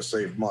one, you're going to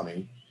save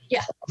money.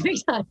 Yeah.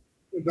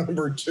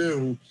 Number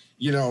two,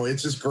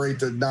 it's just great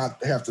to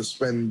not have to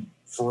spend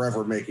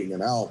forever making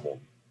an album.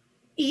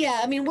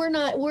 Yeah. I mean, we're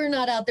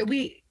not out there.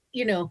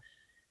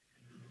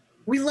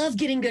 We love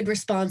getting good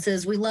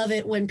responses. We love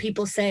it when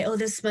people say, oh,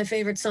 this is my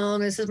favorite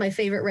song. This is my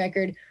favorite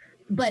record.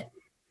 But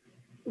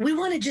we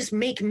want to just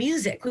make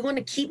music. We want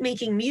to keep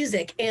making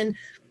music. And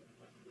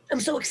I'm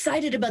so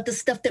excited about the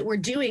stuff that we're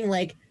doing.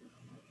 Like,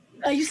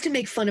 I used to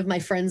make fun of my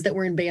friends that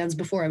were in bands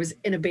before I was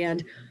in a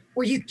band,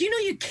 where you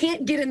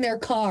can't get in their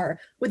car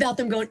without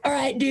them going, all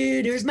right,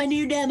 dude, here's my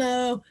new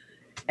demo.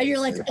 And you're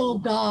like, oh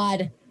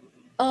God.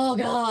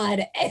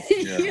 And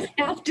you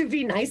have to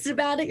be nice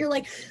about it. You're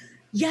like,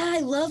 yeah, I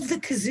love the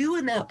kazoo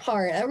in that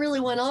part. That really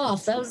went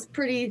off. That was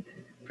pretty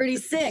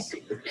sick.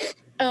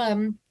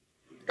 And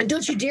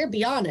don't you dare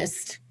be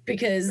honest,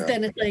 because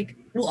then it's like,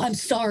 well, I'm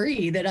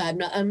sorry that I'm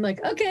not. I'm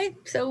like, okay,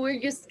 so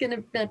we're just going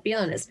to not be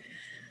honest.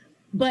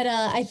 But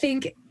I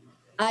think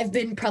I've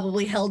been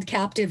probably held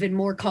captive in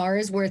more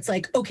cars where it's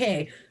like,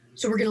 okay,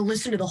 so we're going to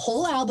listen to the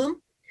whole album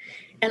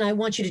and I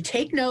want you to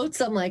take notes.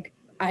 I'm like,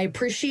 I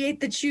appreciate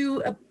that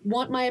you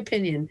want my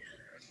opinion.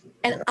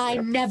 And I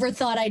never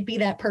thought I'd be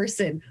that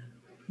person.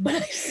 But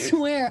I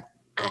swear,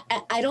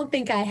 I don't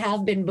think I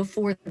have been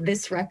before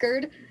this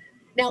record.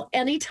 Now,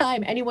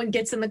 anytime anyone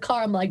gets in the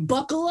car, I'm like,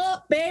 buckle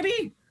up,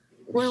 baby.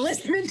 We're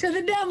listening to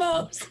the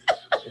demos.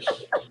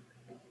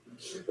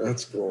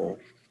 That's cool.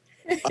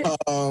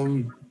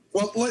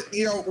 Well,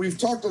 we've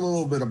talked a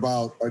little bit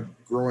about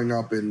growing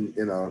up in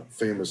a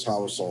famous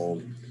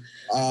household,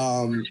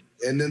 and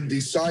then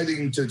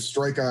deciding to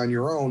strike on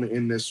your own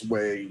in this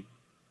way.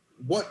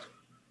 What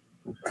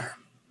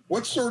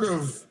sort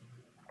of,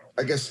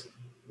 I guess,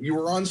 you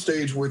were on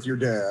stage with your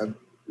dad,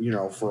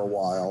 for a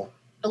while.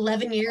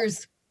 11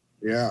 years.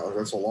 Yeah,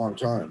 that's a long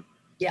time.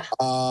 Yeah.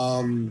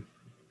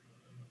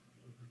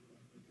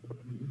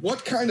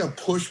 What kind of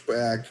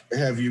pushback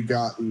have you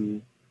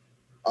gotten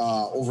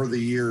over the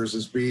years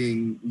as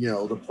being,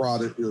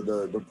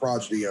 the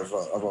progeny of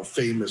a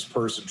famous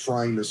person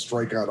trying to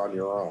strike out on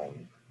your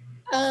own?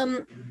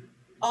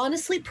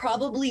 Honestly,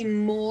 probably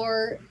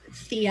more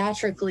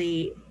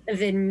theatrically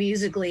than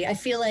musically. I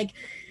feel like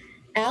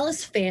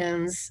Alice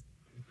fans,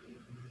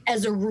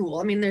 as a rule,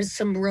 I mean, there's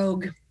some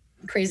rogue,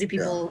 crazy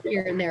people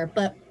here and there,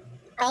 but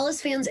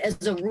Alice fans,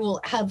 as a rule,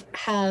 have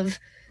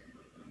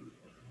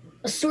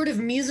a sort of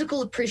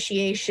musical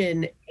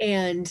appreciation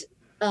and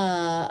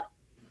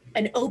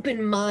an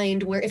open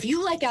mind where if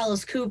you like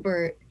Alice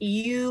Cooper,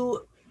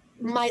 you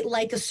might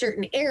like a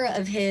certain era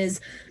of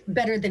his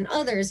better than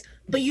others,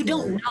 but you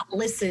don't not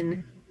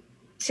listen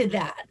to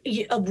that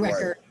a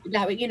record.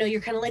 That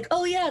you're kind of like,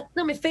 oh yeah, it's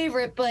not my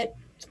favorite, but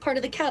it's part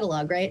of the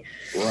catalog, right?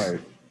 Right.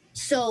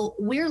 So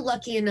we're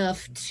lucky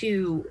enough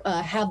to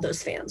have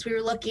those fans. We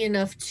were lucky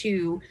enough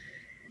to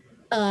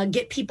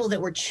get people that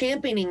were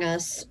championing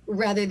us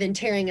rather than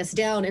tearing us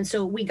down. And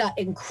so we got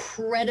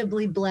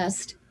incredibly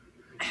blessed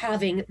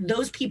having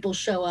those people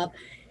show up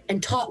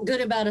and talk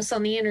good about us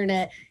on the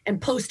internet and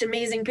post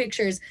amazing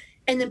pictures.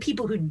 And then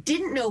people who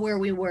didn't know where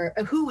we were,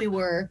 or who we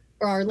were,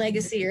 or our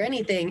legacy or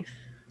anything,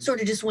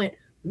 sort of just went,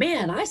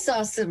 man, I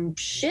saw some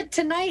shit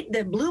tonight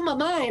that blew my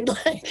mind.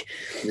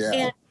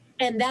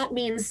 And that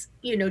means,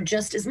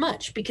 just as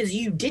much because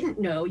you didn't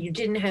know, you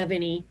didn't have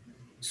any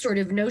sort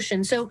of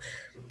notion. So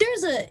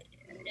there's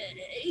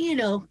you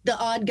know, the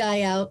odd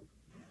guy out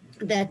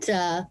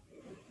that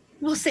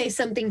will say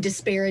something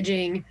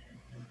disparaging.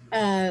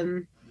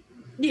 Um,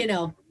 you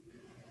know,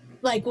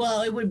 like,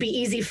 well, it would be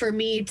easy for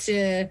me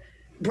to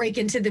break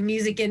into the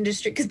music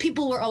industry because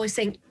people were always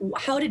saying,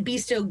 how did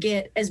Beasto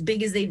get as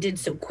big as they did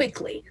so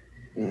quickly?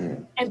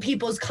 Mhm. And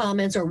people's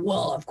comments are,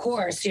 well, of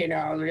course, you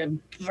know,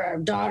 the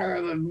daughter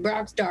of a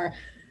rock star.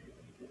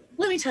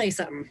 Let me tell you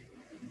something.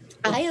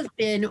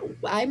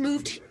 I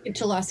moved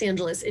to Los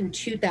Angeles in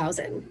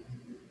 2000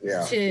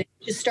 Yeah. to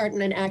start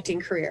an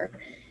acting career.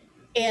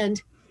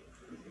 And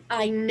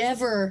I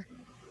never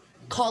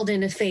called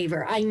in a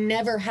favor. I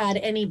never had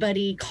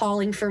anybody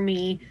calling for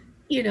me,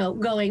 you know,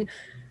 going,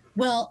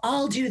 well,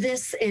 I'll do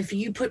this if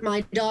you put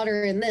my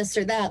daughter in this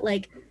or that.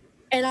 Like,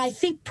 and I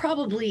think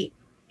probably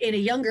in a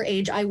younger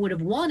age, I would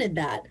have wanted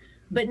that.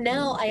 But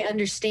now I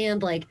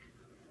understand, like,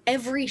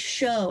 every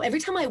show, every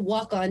time I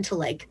walk onto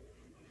like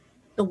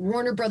the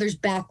Warner Brothers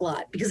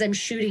backlot because I'm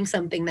shooting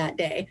something that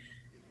day,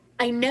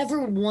 I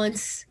never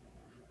once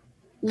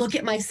look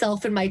at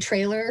myself in my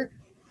trailer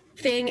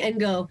thing and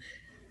go,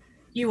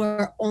 you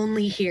are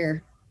only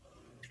here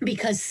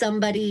because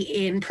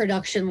somebody in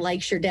production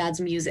likes your dad's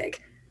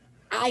music.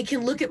 I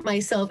can look at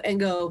myself and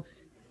go,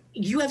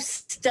 you have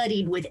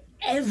studied with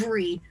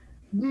every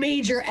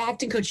major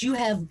acting coach. You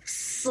have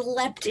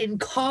slept in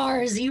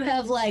cars. You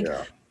have like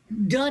Yeah.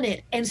 done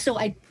it. And so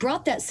I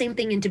brought that same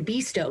thing into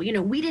Beasto. You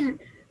know, we didn't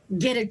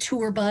get a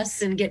tour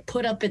bus and get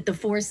put up at the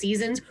Four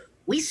Seasons.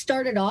 We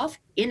started off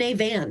in a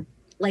van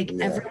like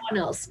Yeah. everyone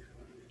else.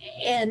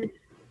 And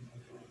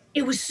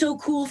it was so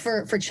cool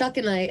for Chuck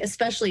and I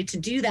especially to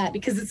do that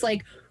because it's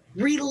like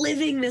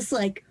reliving this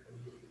like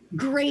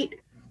great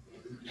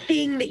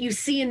thing that you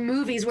see in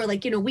movies where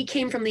like, you know, we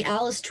came from the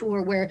Alice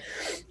tour where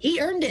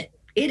he earned it.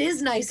 It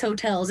is nice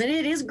hotels and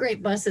it is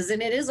great buses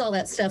and it is all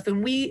that stuff.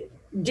 And we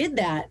did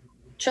that.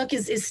 Chuck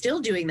is still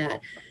doing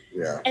that.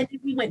 Yeah. And then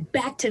we went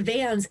back to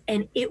Vans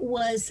and it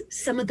was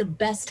some of the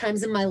best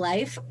times in my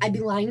life. I'd be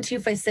lying to you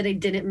if I said I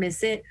didn't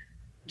miss it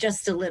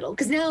just a little.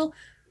 Because now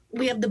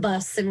we have the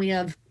bus and we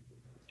have,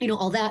 you know,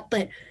 all that.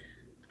 But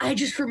I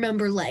just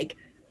remember like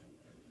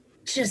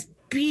just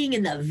being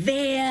in the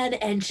van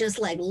and just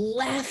like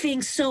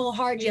laughing so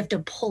hard you have to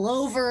pull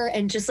over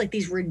and just like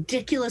these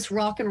ridiculous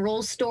rock and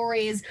roll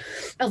stories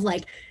of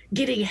like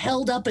getting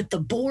held up at the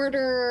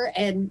border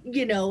and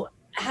you know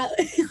how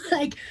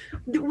like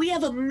we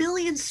have a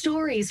million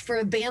stories for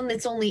a band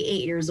that's only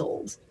 8 years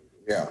old,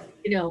 Yeah.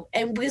 you know,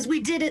 and because we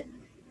did it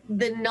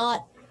the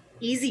not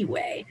easy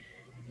way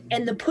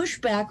and the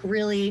pushback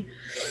really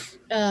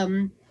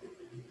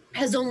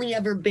has only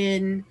ever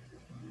been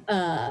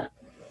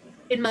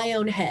in my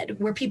own head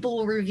where people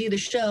will review the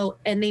show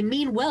and they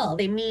mean well,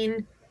 they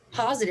mean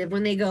positive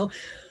when they go,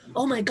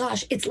 oh my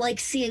gosh, it's like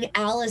seeing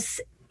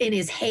Alice in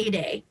his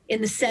heyday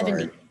in the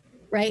 70s,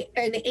 right?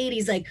 Or in the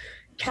 80s, like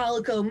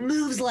Calico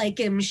moves like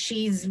him,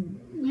 she's,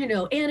 you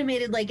know,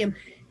 animated like him.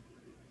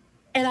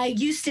 And I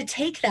used to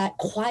take that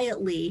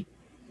quietly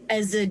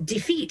as a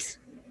defeat.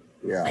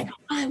 Yeah. Like,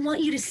 I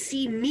want you to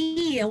see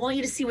me, I want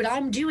you to see what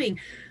I'm doing.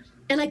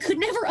 And I could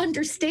never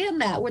understand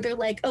that where they're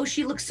like, oh,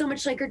 she looks so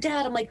much like her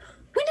dad. I'm like,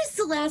 when is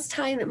the last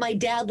time that my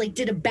dad like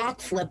did a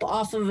backflip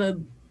off of a,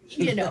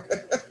 you know,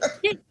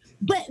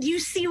 but you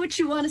see what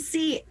you want to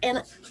see.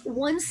 And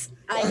once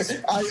I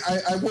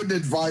wouldn't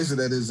advise it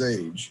at his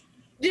age.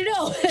 you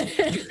know,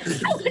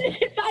 I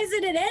wouldn't advise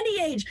it at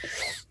any age,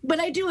 but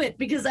I do it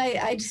because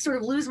I just sort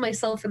of lose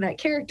myself in that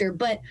character.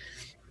 But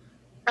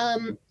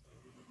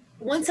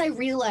once I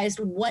realized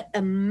what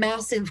a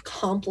massive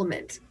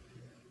compliment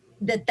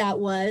that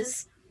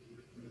was,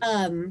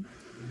 and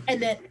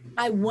that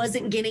I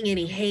wasn't getting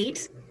any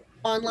hate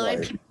online.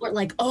 Right. People were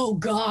like, oh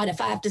God,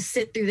 if I have to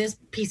sit through this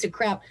piece of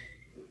crap.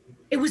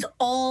 It was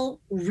all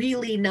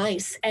really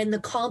nice. And the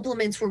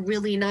compliments were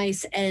really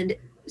nice. And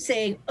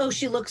saying, oh,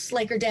 she looks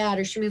like her dad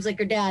or she moves like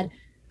her dad.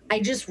 I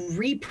just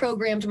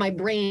reprogrammed my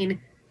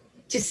brain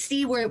to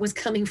see where it was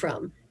coming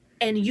from.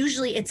 And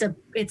usually it's a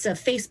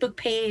Facebook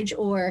page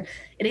or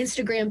an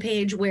Instagram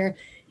page where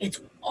it's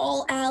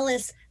all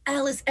Alice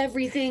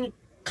everything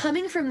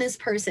coming from this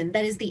person.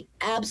 That is the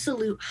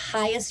absolute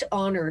highest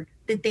honor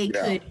that they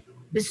could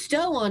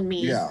bestow on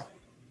me. Yeah.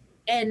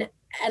 And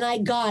I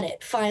got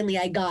it. Finally,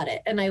 I got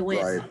it. And I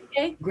went,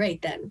 okay,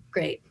 great then.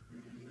 Great.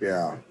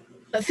 Yeah.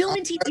 But film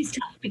and TV is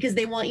tough because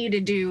they want you to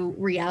do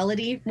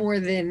reality more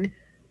than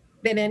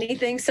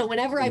anything. So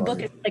whenever I book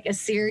like a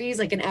series,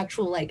 like an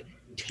actual like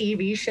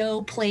TV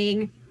show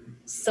playing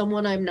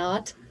someone I'm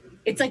not,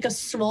 it's like a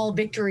small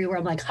victory where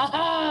I'm like, ha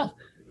ha,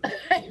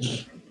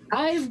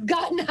 I've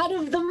gotten out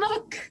of the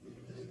muck.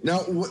 Now,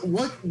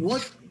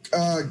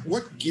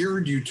 what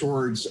geared you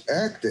towards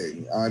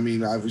acting? I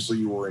mean, obviously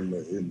you were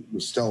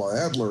with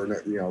Stella Adler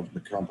and you know the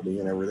company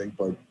and everything,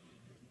 but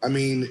I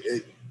mean,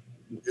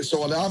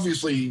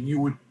 obviously you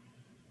would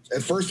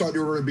at first thought you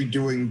were going to be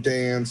doing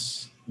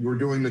dance. You were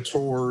doing the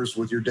tours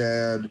with your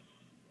dad,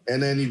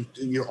 and then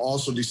you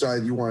also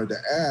decided you wanted to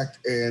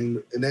act,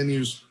 and then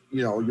you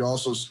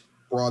also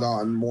brought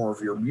on more of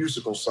your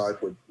musical side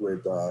with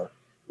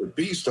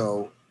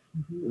Beasto.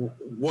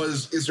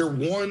 Is there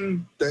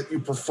one that you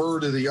prefer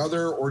to the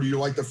other, or do you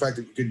like the fact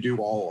that you can do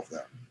all of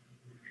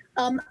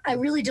them? I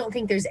really don't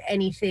think there's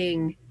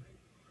anything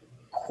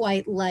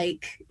quite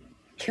like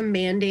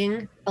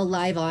commanding a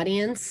live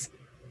audience.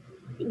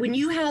 When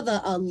you have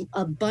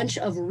a bunch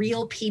of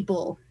real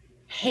people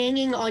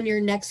hanging on your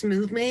next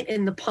movement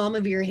in the palm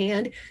of your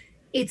hand,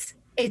 it's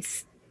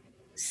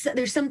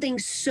there's something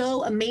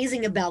so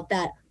amazing about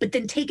that. But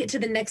then take it to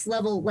the next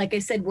level, like I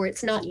said, where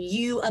it's not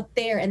you up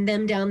there and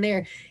them down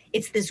there.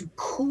 It's this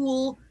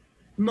cool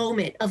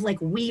moment of like,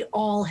 we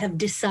all have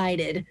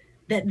decided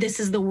that this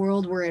is the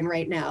world we're in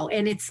right now.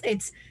 And it's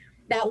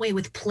that way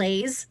with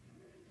plays.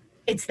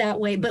 It's that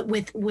way, but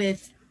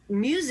with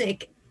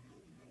music,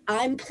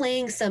 I'm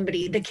playing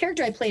somebody. The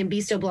character I play in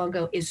Bisto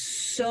Blanco is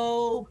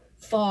so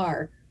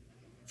far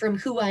from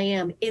who I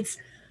am. It's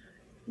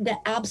the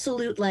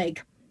absolute,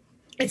 like,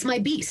 it's my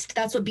beast.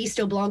 That's what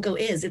Bisto Blanco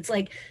is. It's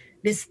like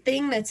this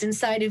thing that's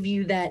inside of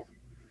you that,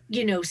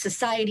 you know,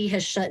 society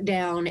has shut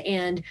down,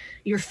 and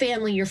your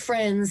family, your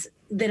friends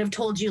that have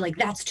told you like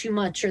that's too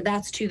much, or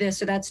that's too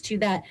this, or that's too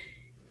that.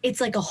 It's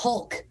like a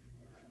Hulk.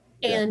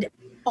 And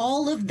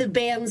all of the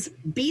band's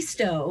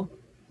Bisto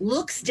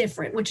looks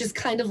different, which is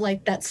kind of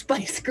like that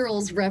Spice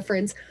Girls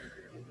reference,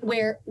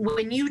 where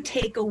when you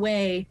take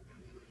away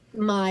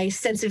my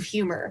sense of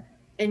humor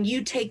and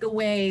you take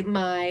away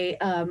my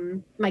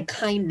my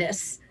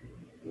kindness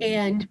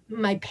and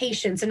my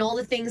patience and all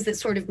the things that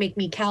sort of make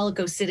me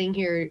Calico sitting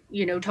here,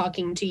 you know,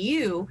 talking to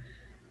you,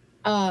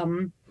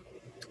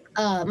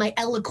 my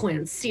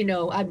eloquence, you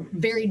know, I'm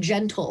very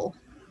gentle,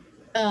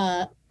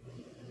 and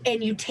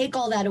you take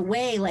all that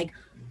away, like,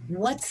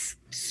 what's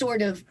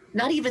sort of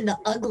not even the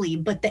ugly,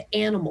 but the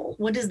animal?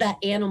 What does that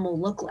animal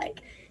look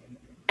like?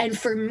 And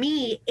for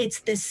me,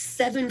 it's this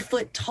 7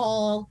 foot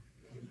tall,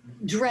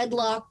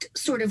 dreadlocked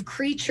sort of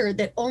creature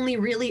that only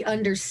really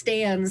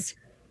understands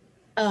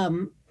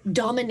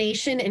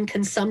domination and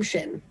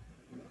consumption,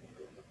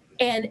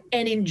 and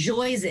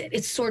enjoys it.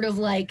 It's sort of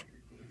like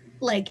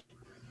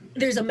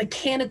there's a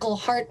mechanical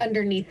heart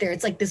underneath there.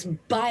 It's like this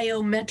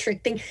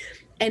biometric thing.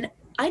 And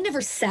I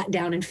never sat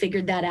down and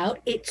figured that out.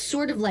 It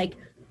sort of like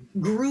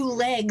grew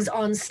legs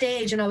on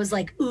stage, and I was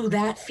like, ooh,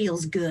 that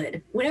feels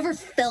good. Whatever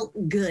felt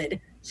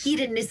good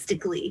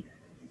hedonistically,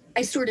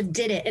 I sort of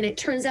did it. And it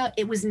turns out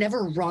it was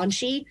never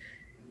raunchy.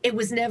 It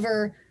was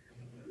never,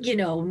 you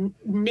know,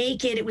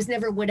 naked. It was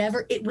never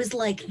whatever. It was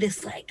like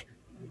this like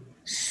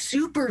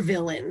super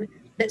villain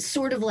that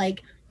sort of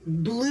like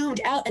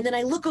bloomed out. And then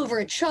I look over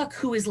at Chuck,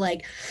 who is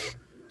like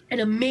an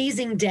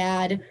amazing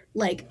dad,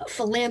 like a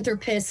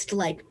philanthropist,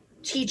 like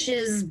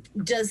teaches,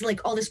 does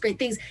like all this great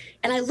things.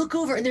 And I look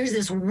over and there's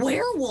this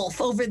werewolf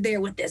over there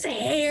with this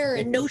hair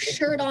and no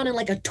shirt on and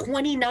like a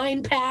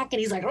 29 pack. And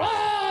he's like,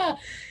 ah!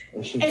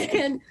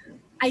 And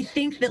I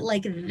think that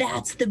like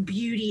that's the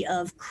beauty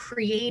of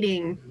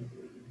creating,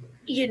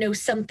 you know,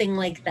 something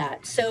like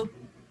that. So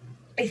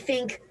I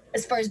think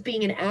as far as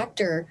being an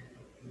actor,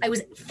 I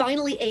was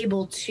finally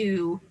able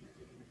to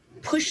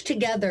push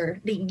together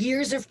the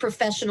years of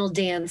professional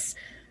dance,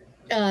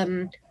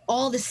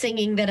 all the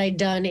singing that I'd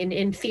done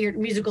in theater,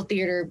 musical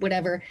theater,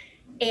 whatever,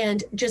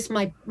 and just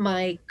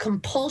my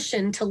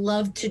compulsion to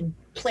love to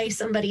play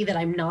somebody that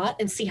I'm not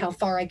and see how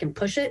far I can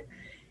push it.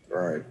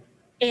 Right.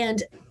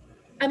 And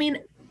I mean,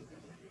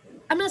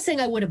 I'm not saying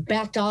I would have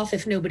backed off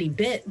if nobody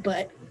bit,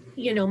 but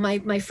you know,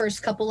 my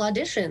first couple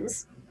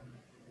auditions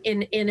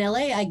in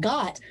LA I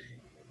got,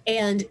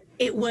 and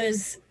it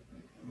was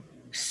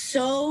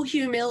so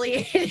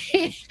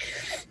humiliating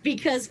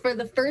because for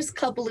the first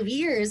couple of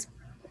years,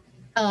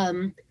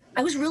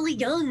 I was really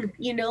young,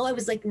 you know, I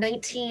was like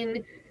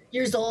 19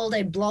 years old. I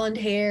had blonde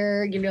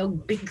hair, you know,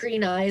 big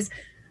green eyes.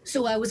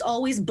 So I was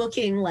always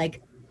booking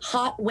like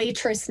hot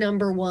waitress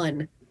number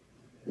one.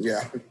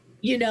 Yeah.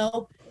 You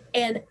know,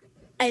 and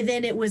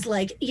then it was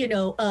like, you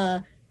know,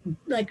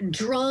 like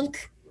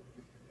drunk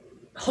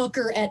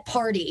hooker at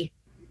party.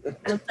 And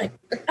I was like,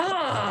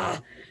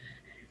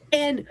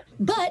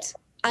 but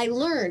I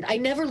learned, I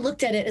never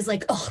looked at it as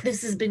like, oh,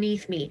 this is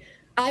beneath me.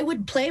 I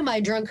would play my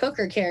drunk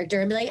hooker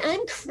character and be like,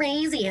 I'm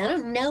crazy. I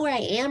don't know where I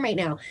am right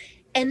now.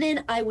 And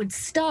then I would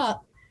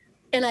stop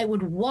and I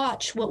would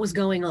watch what was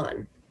going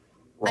on.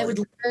 Right. I would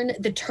learn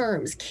the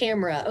terms,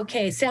 camera,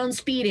 okay, sound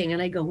speeding.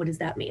 And I go, what does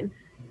that mean?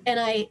 And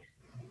I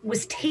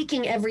was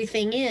taking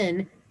everything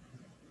in.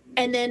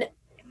 And then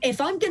if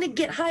I'm going to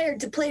get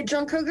hired to play a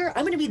drunk hooker,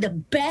 I'm going to be the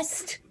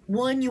best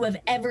one you have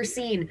ever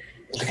seen.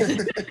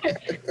 And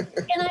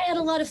I had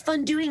a lot of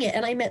fun doing it.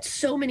 And I met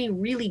so many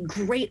really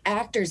great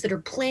actors that are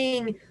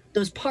playing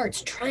those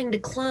parts, trying to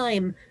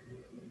climb,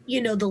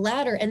 you know, the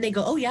ladder. And they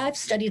go, oh, yeah, I've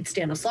studied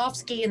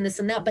Stanislavski and this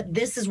and that, but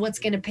this is what's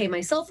going to pay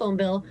my cell phone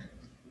bill.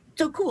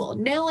 So cool.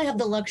 Now I have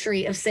the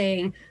luxury of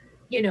saying,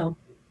 you know,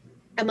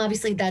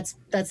 obviously that's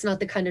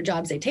not the kind of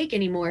jobs I take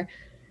anymore.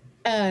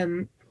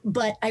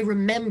 But I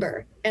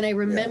remember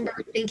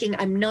thinking,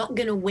 I'm not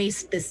going to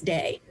waste this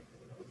day.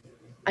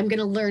 I'm going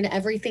to learn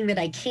everything that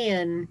I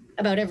can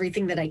about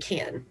everything that I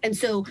can. And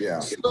so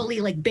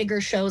slowly, like bigger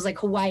shows like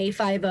Hawaii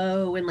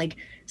Five-0 and like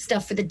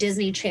stuff for the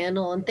Disney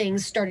Channel and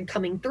things started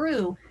coming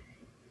through.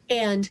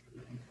 And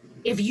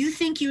if you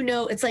think,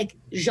 it's like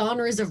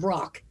genres of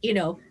rock,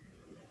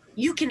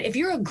 you can, if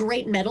you're a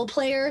great metal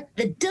player,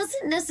 that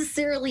doesn't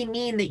necessarily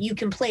mean that you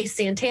can play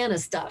Santana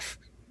stuff.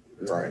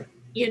 Right.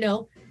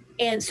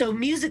 And so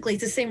musically,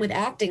 it's the same with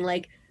acting.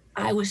 Like,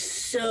 I was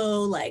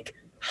so like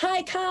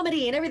high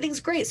comedy and everything's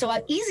great. So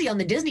Easy on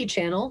the Disney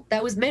Channel,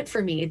 that was meant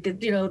for me. The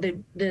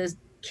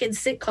kids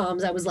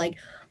sitcoms, I was like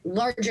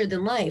larger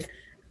than life.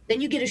 Then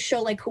you get a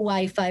show like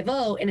Hawaii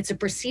Five-0 and it's a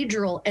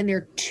procedural and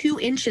they're 2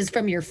 inches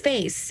from your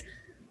face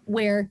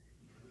where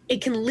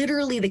it can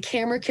literally, the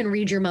camera can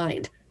read your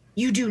mind.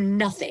 You do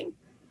nothing.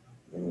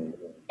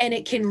 And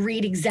it can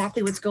read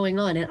exactly what's going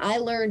on. And I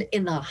learned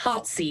in the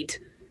hot seat,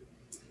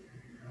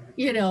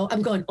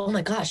 I'm going, oh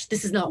my gosh,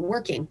 this is not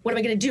working. What am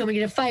I going to do? Am I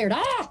going to get fired?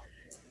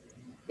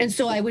 And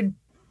so I would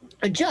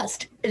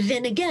adjust.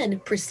 Then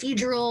again,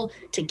 procedural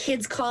to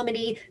kids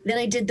comedy. Then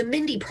I did the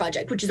Mindy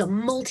Project, which is a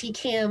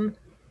multicam,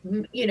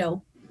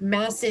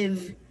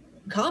 massive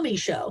comedy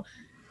show.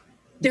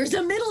 There's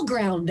a middle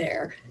ground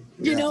there,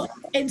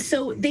 and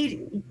so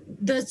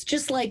that's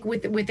just like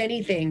with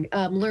anything,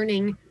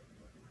 learning.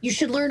 You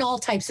should learn all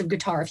types of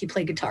guitar if you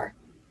play guitar.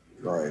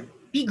 Right.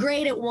 Be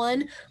great at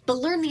one, but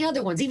learn the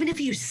other ones, even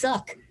if you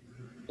suck.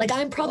 Like,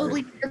 I'm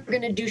probably never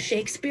going to do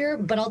Shakespeare,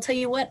 but I'll tell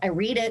you what, I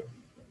read it.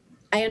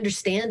 I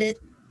understand it.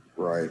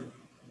 Right.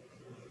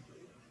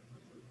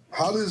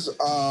 How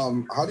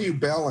do you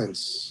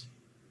balance,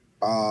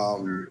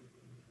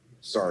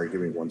 sorry, give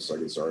me 1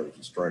 second. Sorry, I was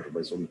distracted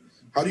by something.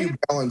 How do you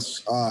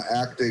balance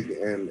acting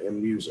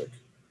and music?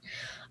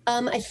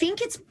 I think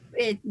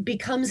it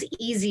becomes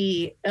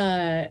easy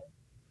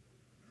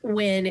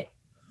when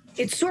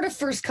it's sort of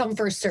first come,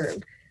 first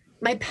serve.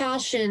 My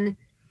passion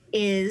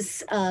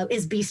is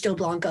Beasto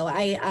Blanco.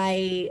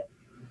 I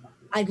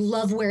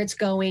love where it's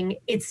going.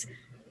 Its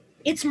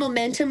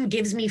momentum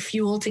gives me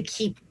fuel to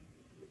keep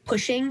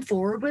pushing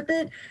forward with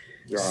it.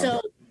 Yeah.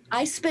 So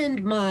I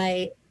spend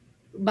my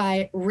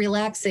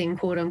relaxing,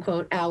 quote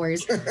unquote,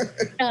 hours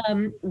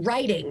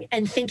writing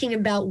and thinking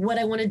about what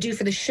I want to do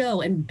for the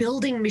show and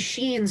building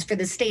machines for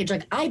the stage.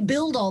 Like, I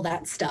build all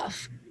that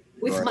stuff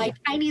with my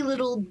tiny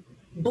little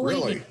boy.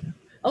 Really?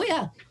 Oh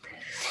yeah.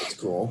 That's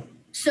cool.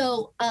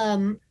 So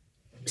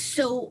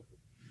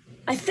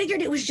I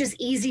figured it was just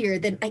easier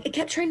than I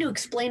kept trying to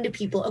explain to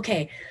people,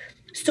 okay,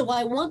 so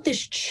I want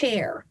this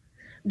chair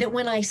that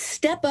when I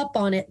step up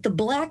on it, the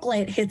black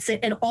light hits it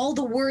and all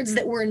the words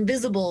that were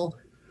invisible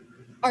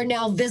are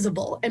now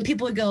visible. And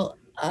people would go,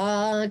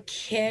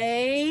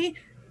 okay,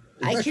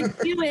 I can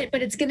do it,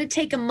 but it's going to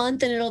take a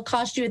month and it'll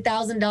cost you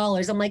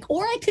 $1,000. I'm like,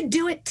 or I could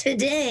do it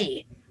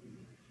today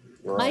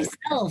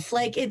myself.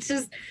 Like, it's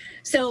just,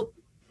 so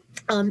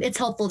it's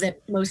helpful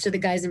that most of the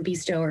guys in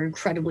Beasto are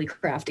incredibly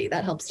crafty.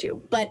 That helps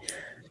too. But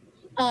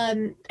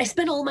I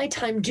spend all my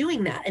time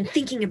doing that and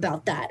thinking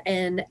about that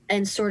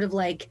and sort of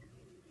like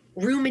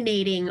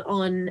ruminating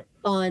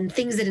on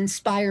things that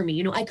inspire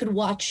me. I could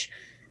watch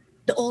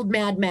the old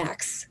Mad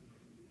Max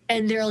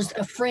and there's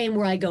a frame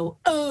where I go,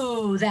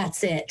 oh,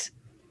 that's it.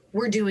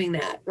 We're doing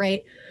that,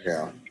 right?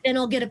 Yeah. And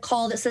I'll get a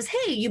call that says,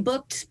 hey, you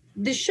booked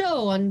this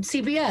show on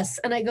CBS.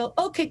 And I go,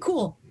 okay,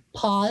 cool.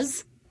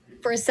 Pause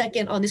for a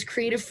second on this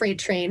creative freight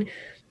train.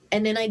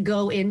 And then I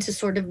go into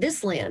sort of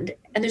this land.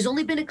 And there's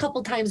only been a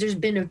couple times there's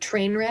been a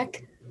train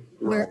wreck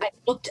where I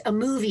booked a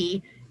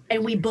movie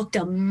and we booked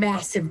a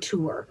massive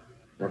tour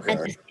at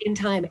the same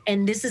time.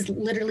 And this is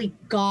literally,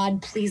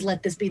 God, please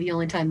let this be the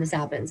only time this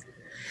happens.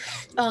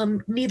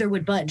 Neither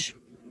would budge.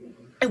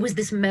 It was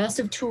this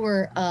massive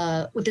tour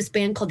with this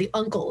band called the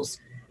Uncles,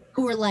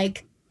 who were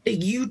like the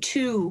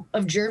U2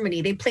 of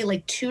Germany. They play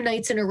like 2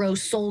 nights in a row,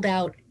 sold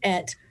out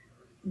at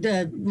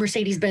the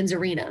Mercedes-Benz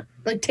Arena,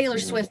 like Taylor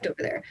Swift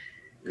over there.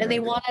 And they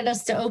wanted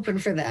us to open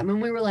for them.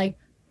 And we were like,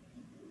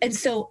 and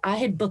so I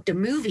had booked a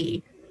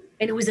movie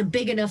and it was a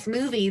big enough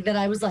movie that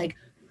I was like,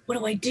 what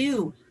do I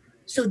do?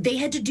 So they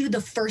had to do the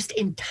first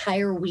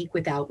entire week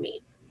without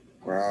me.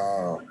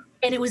 Wow.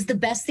 And it was the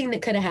best thing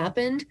that could have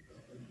happened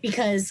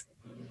because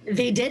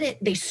they did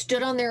it. They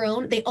stood on their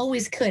own. They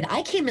always could.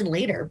 I came in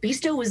later.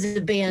 Beasto was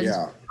a band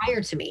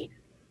prior to me.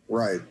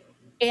 Right.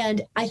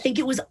 And I think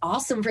it was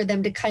awesome for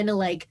them to kind of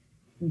like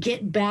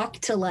get back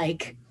to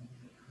like,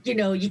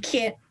 you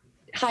can't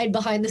hide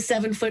behind the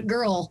 7-foot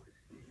girl.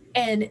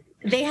 And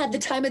they had the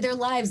time of their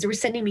lives. They were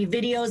sending me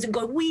videos and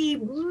going, we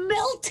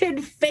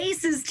melted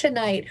faces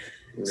tonight.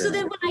 Yeah. So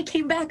then when I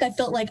came back, I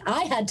felt like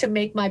I had to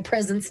make my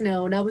presence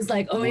known. I was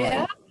like, oh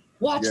yeah,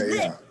 watch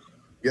this.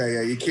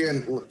 Yeah. You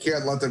can't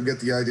let them get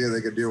the idea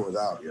they could do it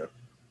without you.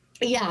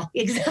 Yeah,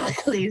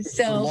 exactly.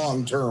 So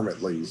long term,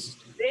 at least.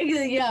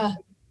 Yeah.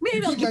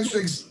 Maybe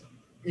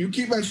you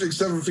keep mentioning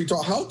 7 feet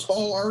tall. How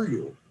tall are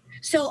you?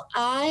 So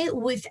I,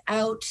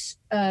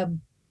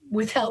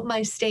 without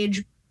my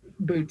stage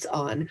boots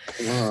on,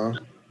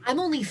 I'm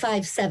only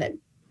 5'7",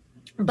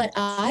 but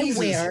I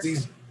wear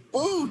these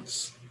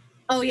boots.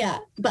 Oh yeah,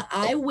 but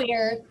I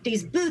wear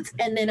these boots,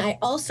 and then I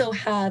also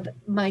have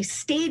my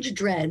stage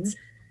dreads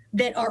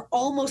that are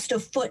almost a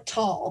foot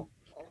tall.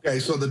 Okay,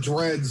 so the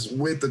dreads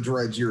with the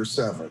dreads, you're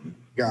 7.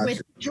 Gotcha.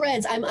 With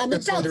dreads, I'm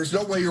So about there's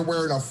no way you're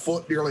wearing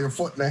nearly a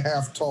foot and a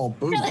half tall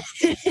boots.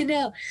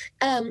 no.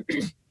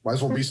 Might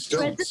as well be Dreads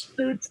stilts. and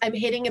boots. I'm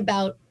hitting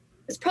about.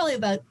 It's probably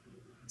about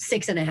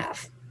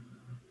 6.5.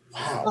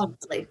 Wow.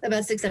 Honestly,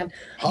 about 6.5.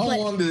 How But,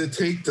 long did it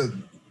take to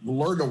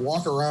learn to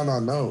walk around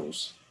on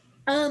those?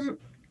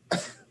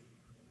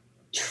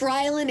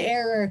 Trial and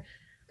error.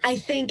 I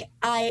think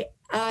I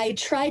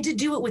tried to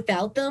do it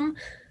without them,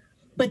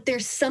 but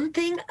there's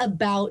something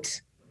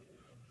about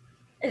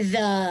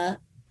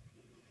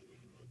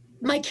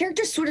my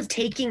character's sort of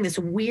taking this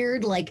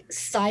weird like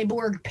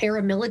cyborg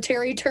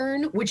paramilitary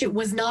turn, which it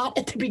was not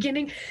at the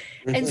beginning.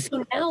 And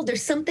so now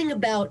there's something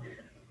about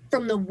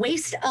from the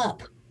waist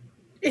up,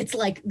 it's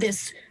like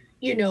this,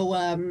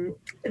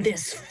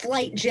 this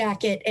flight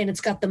jacket, and it's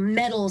got the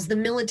medals, the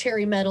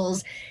military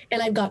medals,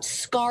 and I've got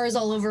scars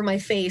all over my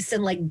face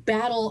and like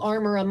battle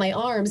armor on my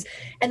arms.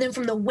 And then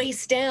from the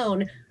waist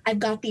down, I've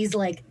got these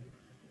like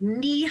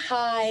knee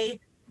high,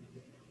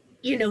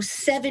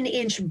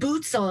 7-inch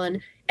boots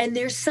on. And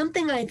there's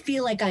something I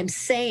feel like I'm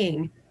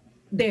saying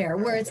there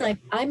where it's like,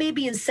 I may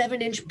be in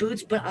 7-inch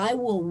boots, but I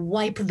will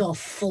wipe the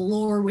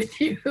floor with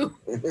you.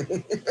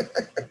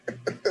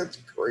 That's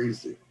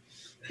crazy.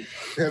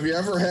 Have you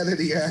ever had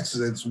any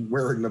accidents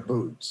wearing the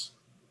boots?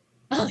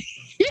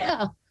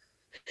 Yeah.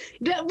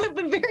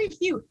 But very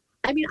few.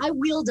 I mean, I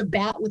wield a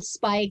bat with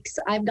spikes.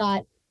 I've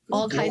got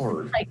all kinds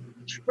of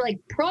like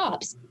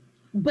props,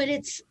 but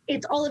it's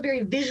all a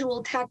very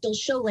visual, tactile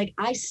show. Like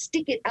I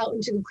stick it out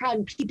into the crowd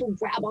and people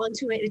grab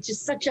onto it. It's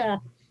just such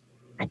a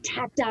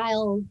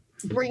tactile,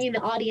 bringing the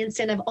audience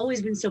in. I've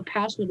always been so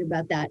passionate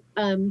about that.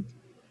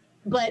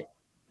 But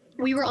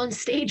we were on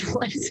stage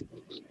once,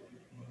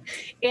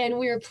 and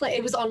we were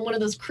it was on one of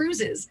those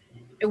cruises,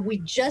 and we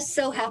just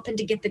so happened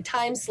to get the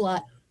time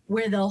slot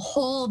where the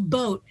whole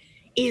boat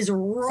is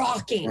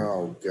rocking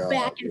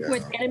back and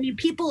forth. And I mean,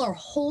 people are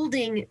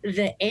holding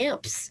the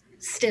amps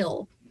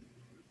still.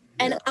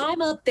 And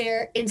I'm up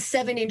there in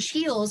 7-inch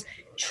heels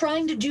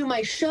trying to do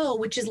my show,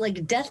 which is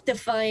like death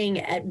defying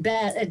at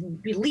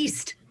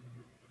least.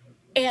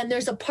 And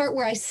there's a part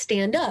where I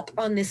stand up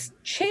on this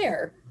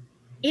chair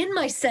in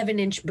my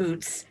 7-inch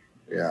boots.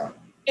 Yeah.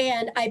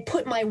 And I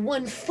put my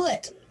one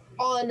foot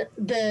on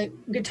the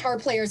guitar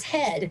player's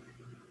head,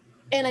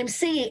 and I'm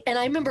singing. And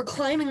I remember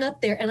climbing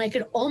up there, and I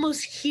could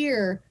almost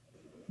hear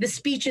the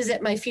speeches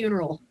at my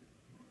funeral.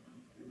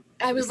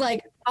 I was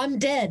like, I'm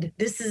dead.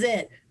 This is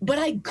it. But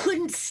I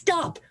couldn't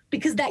stop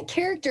because that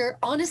character,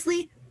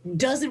 honestly,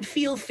 doesn't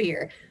feel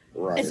fear.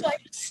 Right. And so I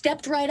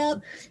stepped right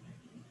up,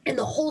 and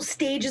the whole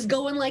stage is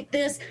going like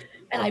this.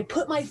 And I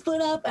put my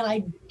foot up, and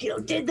I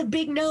did the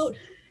big note,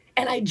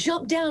 and I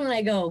jumped down, and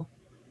I go,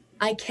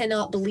 I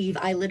cannot believe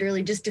I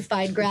literally just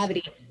defied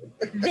gravity.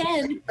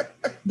 Then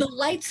the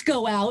lights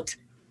go out,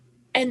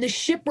 and the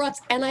ship rots,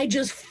 and I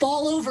just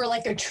fall over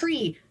like a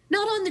tree.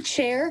 Not on the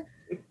chair,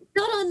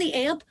 not on the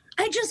amp.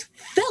 I just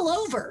fell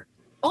over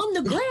on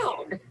the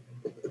ground.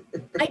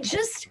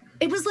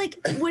 It was like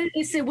when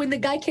they said when the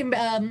guy came,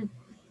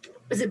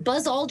 was it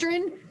Buzz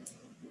Aldrin?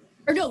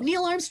 Or no,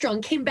 Neil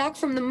Armstrong came back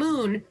from the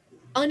moon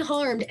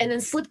unharmed and then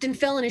slipped and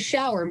fell in a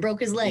shower and broke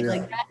his leg.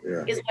 Like that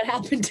is what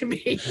happened to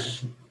me.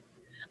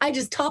 I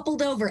just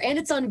toppled over, and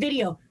it's on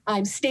video.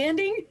 I'm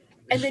standing,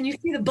 and then you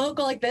see the boat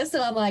go like this,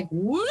 and I'm like,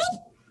 whoop!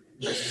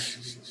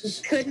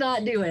 Could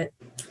not do it.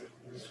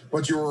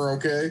 But you were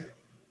okay?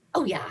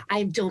 Oh, yeah.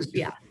 I don't,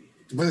 yeah.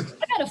 But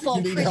I gotta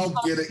fall.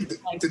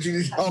 Did you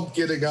need help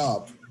getting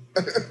up?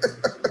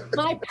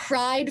 My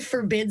pride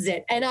forbids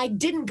it, and I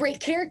didn't break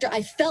character.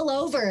 I fell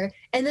over,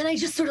 and then I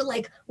just sort of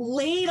like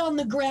laid on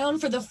the ground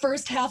for the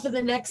first half of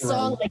the next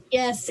song. Like,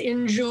 yes,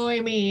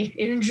 enjoy me,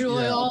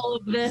 enjoy all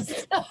of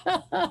this.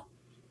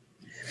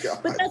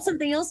 But that's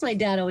something else my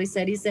dad always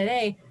said. He said,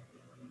 hey,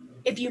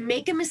 if you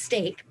make a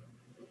mistake,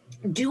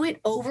 do it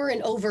over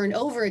and over and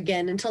over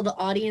again until the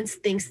audience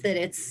thinks that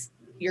it's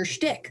your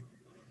shtick.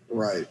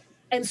 Right.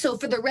 And so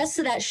for the rest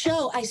of that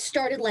show, I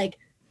started like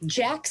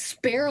Jack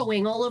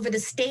Sparrowing all over the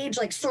stage,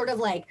 like sort of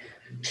like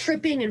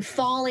tripping and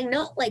falling,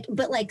 not like,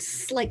 but like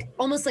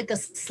almost like a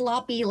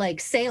sloppy like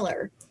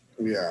sailor.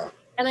 Yeah.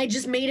 And I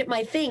just made it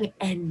my thing,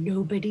 and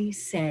nobody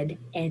said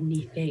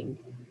anything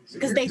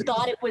because they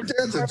thought it was.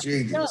 That's a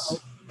genius.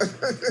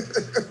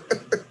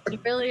 It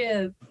really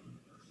is.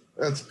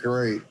 That's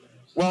great.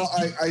 Well,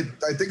 I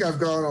think I've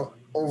gone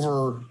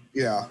over,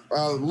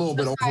 a little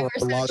bit over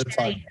a lot of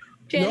time.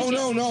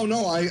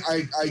 No.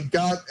 I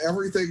got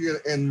everything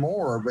and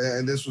more,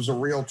 and this was a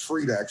real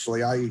treat,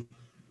 actually.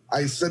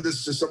 I said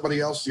this to somebody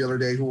else the other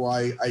day who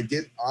I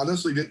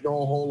honestly didn't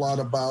know a whole lot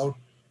about,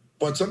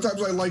 but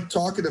sometimes I like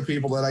talking to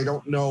people that I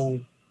don't know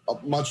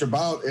much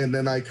about, and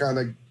then I kind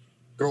of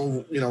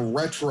go,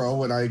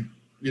 retro, and I,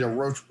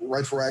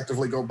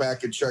 retroactively go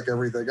back and check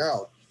everything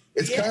out.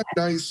 It's kind of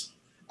nice.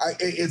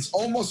 It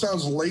almost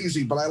sounds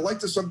lazy, but I like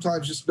to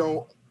sometimes just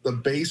know the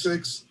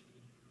basics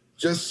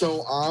just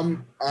so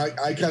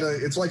I kind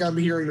of, it's like I'm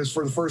hearing this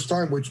for the first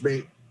time, which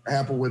may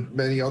happen with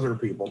many other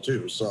people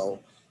too. So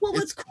Well,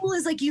 it's what's cool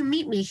is like you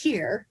meet me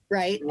here,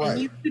 right? And right.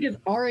 you could have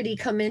already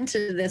come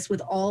into this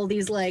with all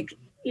these like,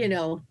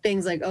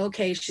 things like,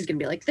 okay, she's gonna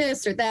be like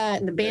this or that,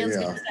 and the band's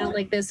Yeah. gonna sound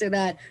like this or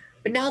that.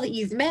 But now that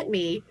you've met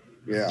me,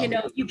 Yeah.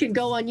 you can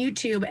go on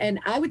YouTube and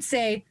I would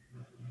say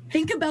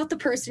think about the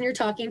person you're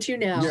talking to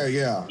now Yeah.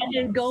 Yeah. and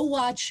then go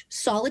watch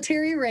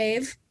Solitary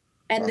Rave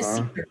and The Uh-huh.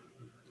 Secret.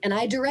 And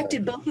I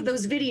directed both of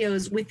those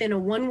videos within a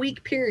 1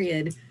 week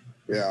period,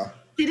 Yeah.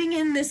 sitting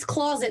in this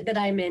closet that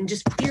I'm in,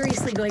 just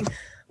furiously going,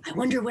 I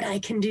wonder what I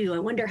can do. I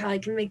wonder how I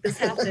can make this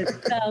happen.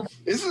 So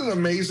Isn't it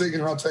amazing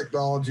how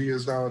technology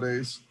is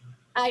nowadays?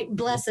 I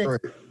bless it.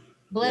 Right.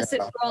 Bless it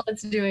Yeah. for all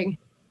it's doing.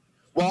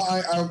 Well,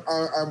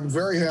 I'm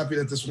very happy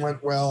that this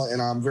went well, and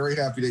I'm very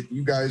happy that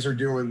you guys are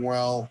doing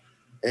well,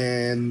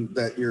 and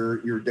that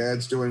your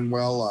dad's doing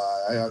well.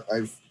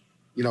 I've,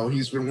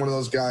 he's been one of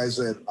those guys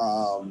that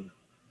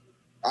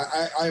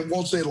I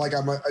won't say like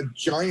I'm a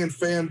giant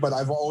fan, but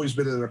I've always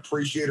been an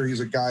appreciator. He's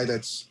a guy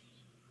that's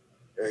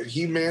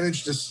he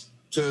managed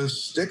to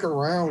stick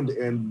around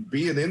and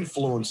be an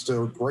influence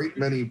to a great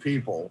many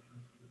people.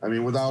 I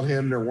mean, without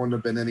him, there wouldn't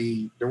have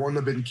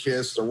been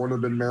Kiss, there wouldn't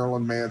have been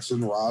Marilyn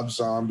Manson, Rob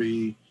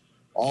Zombie,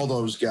 all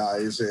those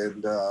guys.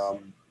 And,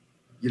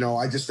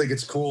 I just think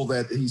it's cool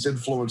that he's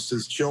influenced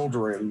his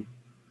children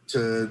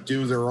to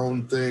do their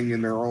own thing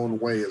in their own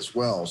way as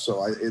well.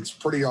 So it's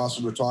pretty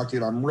awesome to talk to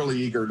you. And I'm really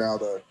eager now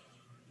to,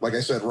 like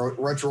I said,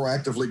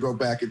 retroactively go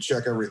back and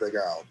check everything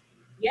out.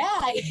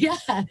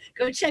 Yeah.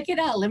 Go check it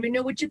out. Let me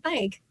know what you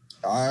think.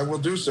 I will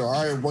do so.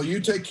 All right. Well,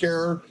 you take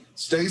care,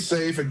 stay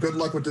safe, and good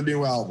luck with the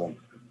new album.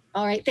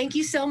 All right. Thank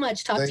you so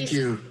much. Talk to you Thank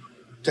you.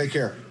 Take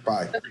care.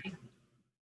 Bye. soon. Okay.